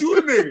 He gonna shoot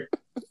a nigga.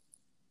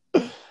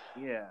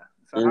 Yeah.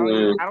 So I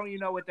don't even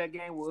know what that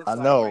game was. I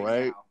know,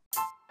 right?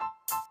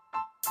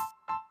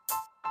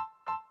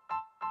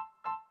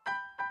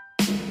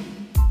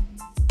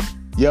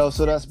 Yo,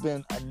 so that's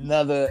been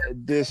another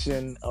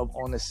edition of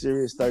On the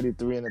Serious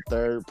 33 and the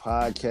Third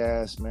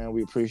podcast, man.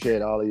 We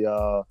appreciate all of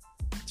y'all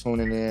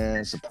tuning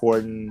in,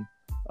 supporting.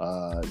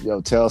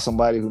 Tell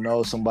somebody who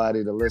knows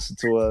somebody to listen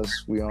to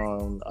us. We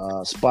on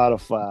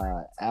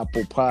Spotify,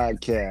 Apple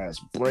Podcasts,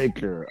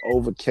 Breaker,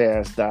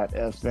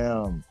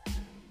 Overcast.fm.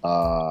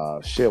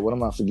 What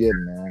am I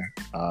forgetting, man?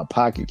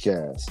 Pocket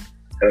Cast.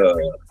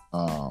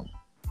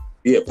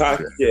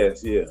 Pocket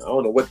Cast. Yeah, I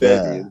don't know what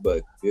that is,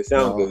 but it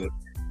sounds good.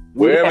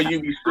 Wherever you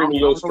be streaming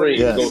your stream,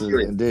 yes, go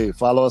stream. Indeed.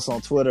 Follow us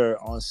on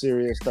Twitter on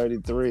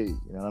Serious33. You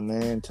know what I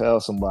mean? Tell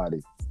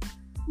somebody.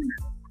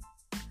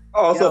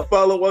 Also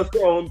follow us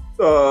on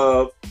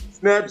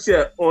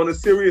Snapchat on the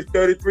Serious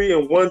 33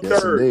 and 1/3.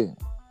 Yes,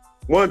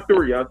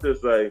 1/3, I'll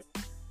just say.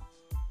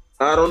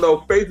 I don't know,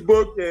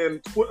 Facebook and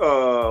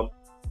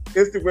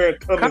Instagram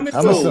coming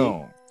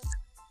soon.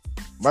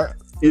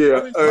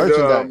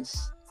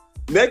 Merchandise.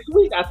 Next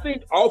week, I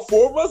think all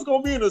four of us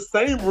gonna be in the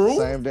same room.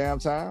 Same damn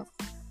time.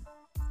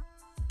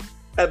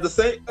 At the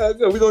same,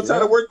 we're gonna try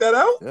to work that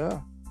out.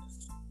 Yeah.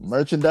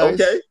 Merchandise.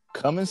 Okay.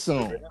 Coming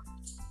soon.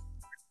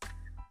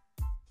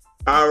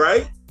 All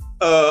right.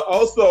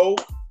 Also,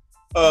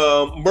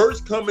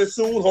 merch coming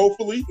soon.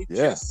 Hopefully.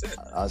 Yeah.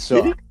 I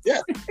sure.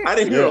 Yeah. I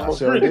didn't hear. Yeah, I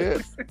sure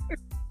did.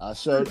 I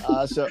showed.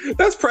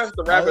 Let's press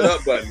the wrap it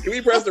up button. Can we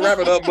press the wrap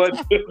it up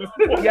button?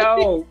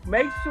 Yo,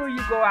 make sure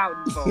you go out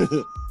and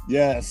vote.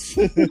 Yes.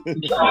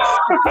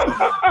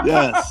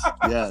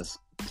 Yes.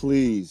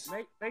 Please.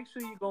 Make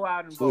sure you go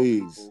out and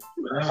Please. vote.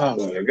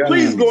 Oh my God.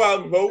 Please go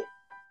out and vote.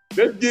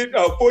 Let's get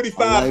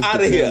 45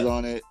 out of here.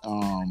 On it.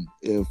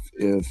 If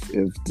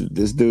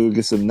this dude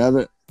gets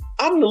another,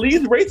 I'm the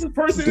least racist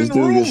person in this the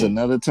dude room. gets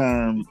another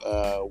term.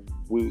 I'm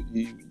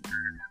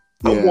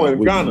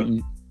going Ghana.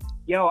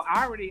 Yo,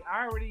 I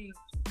already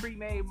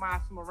pre-made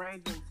some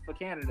arrangements for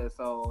Canada,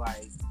 so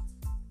like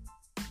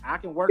I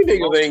can work. You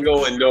niggas ain't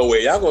going nowhere.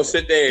 Y'all gonna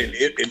sit there and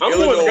I'm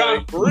Illinois. going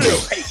Ghana for real.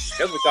 That's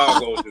what y'all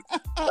gonna do.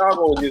 Y'all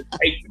gonna just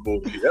take the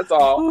bullshit. That's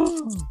all.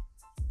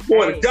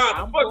 Going to Ghana.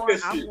 I'm Fuck going,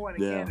 this I'm shit. going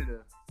to Canada.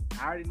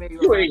 I already made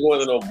You ain't going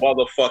to no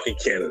motherfucking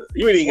Canada.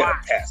 You ain't even got a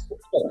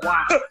passport.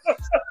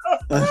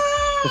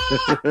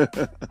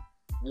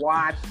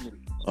 Watch me.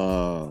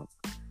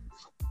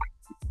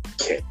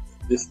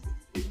 This,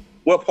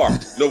 what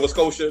part? Nova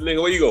Scotia,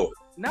 nigga. Where you going?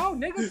 No,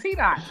 nigga,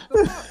 T-Dot.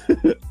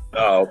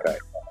 Oh, okay.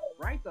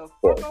 Right the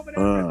fuck over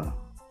there.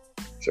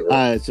 Sure.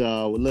 All right,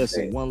 y'all. Well,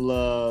 listen, one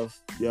love.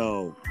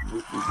 Yo,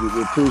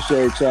 we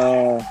appreciate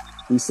y'all.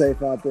 Be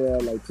safe out there.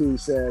 Like T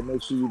said,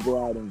 make sure you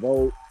go out and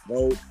vote.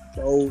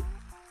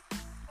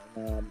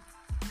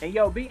 And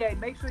yo, BA,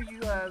 make sure you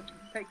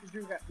take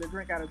the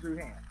drink out of Drew's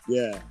hand.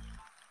 Yeah.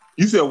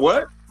 You said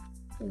what?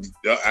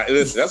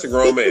 Listen, that's a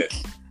grown man.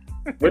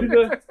 What is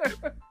that?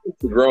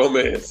 It's a grown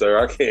man, sir.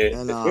 I can't.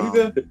 And, What is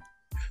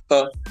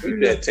that? You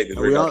can't take the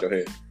drink out your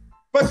hand.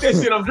 Fuck that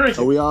shit, I'm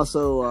drinking. we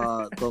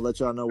also gonna let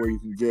y'all know where you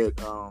can get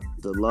the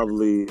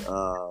lovely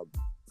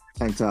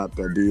tank top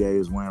that DA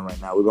is wearing right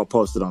now. We're gonna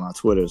post it on our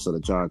Twitter so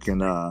that y'all can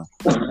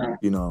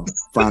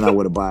find out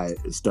where to buy it.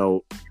 It's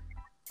dope.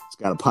 It's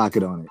got a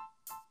pocket on it.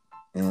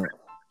 And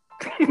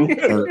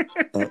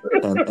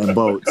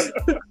boats.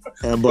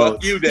 And boats.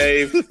 Fuck you,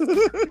 Dave.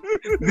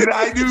 Did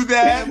I do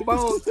that? And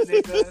boats,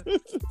 nigga.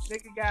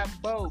 Nigga got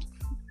boats.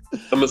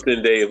 I'm gonna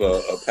send Dave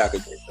a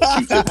package.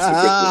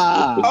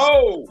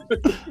 Oh!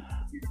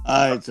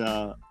 All right,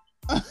 y'all.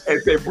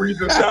 And say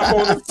breathe and stop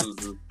on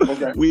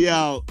us. We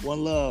out.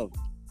 One love.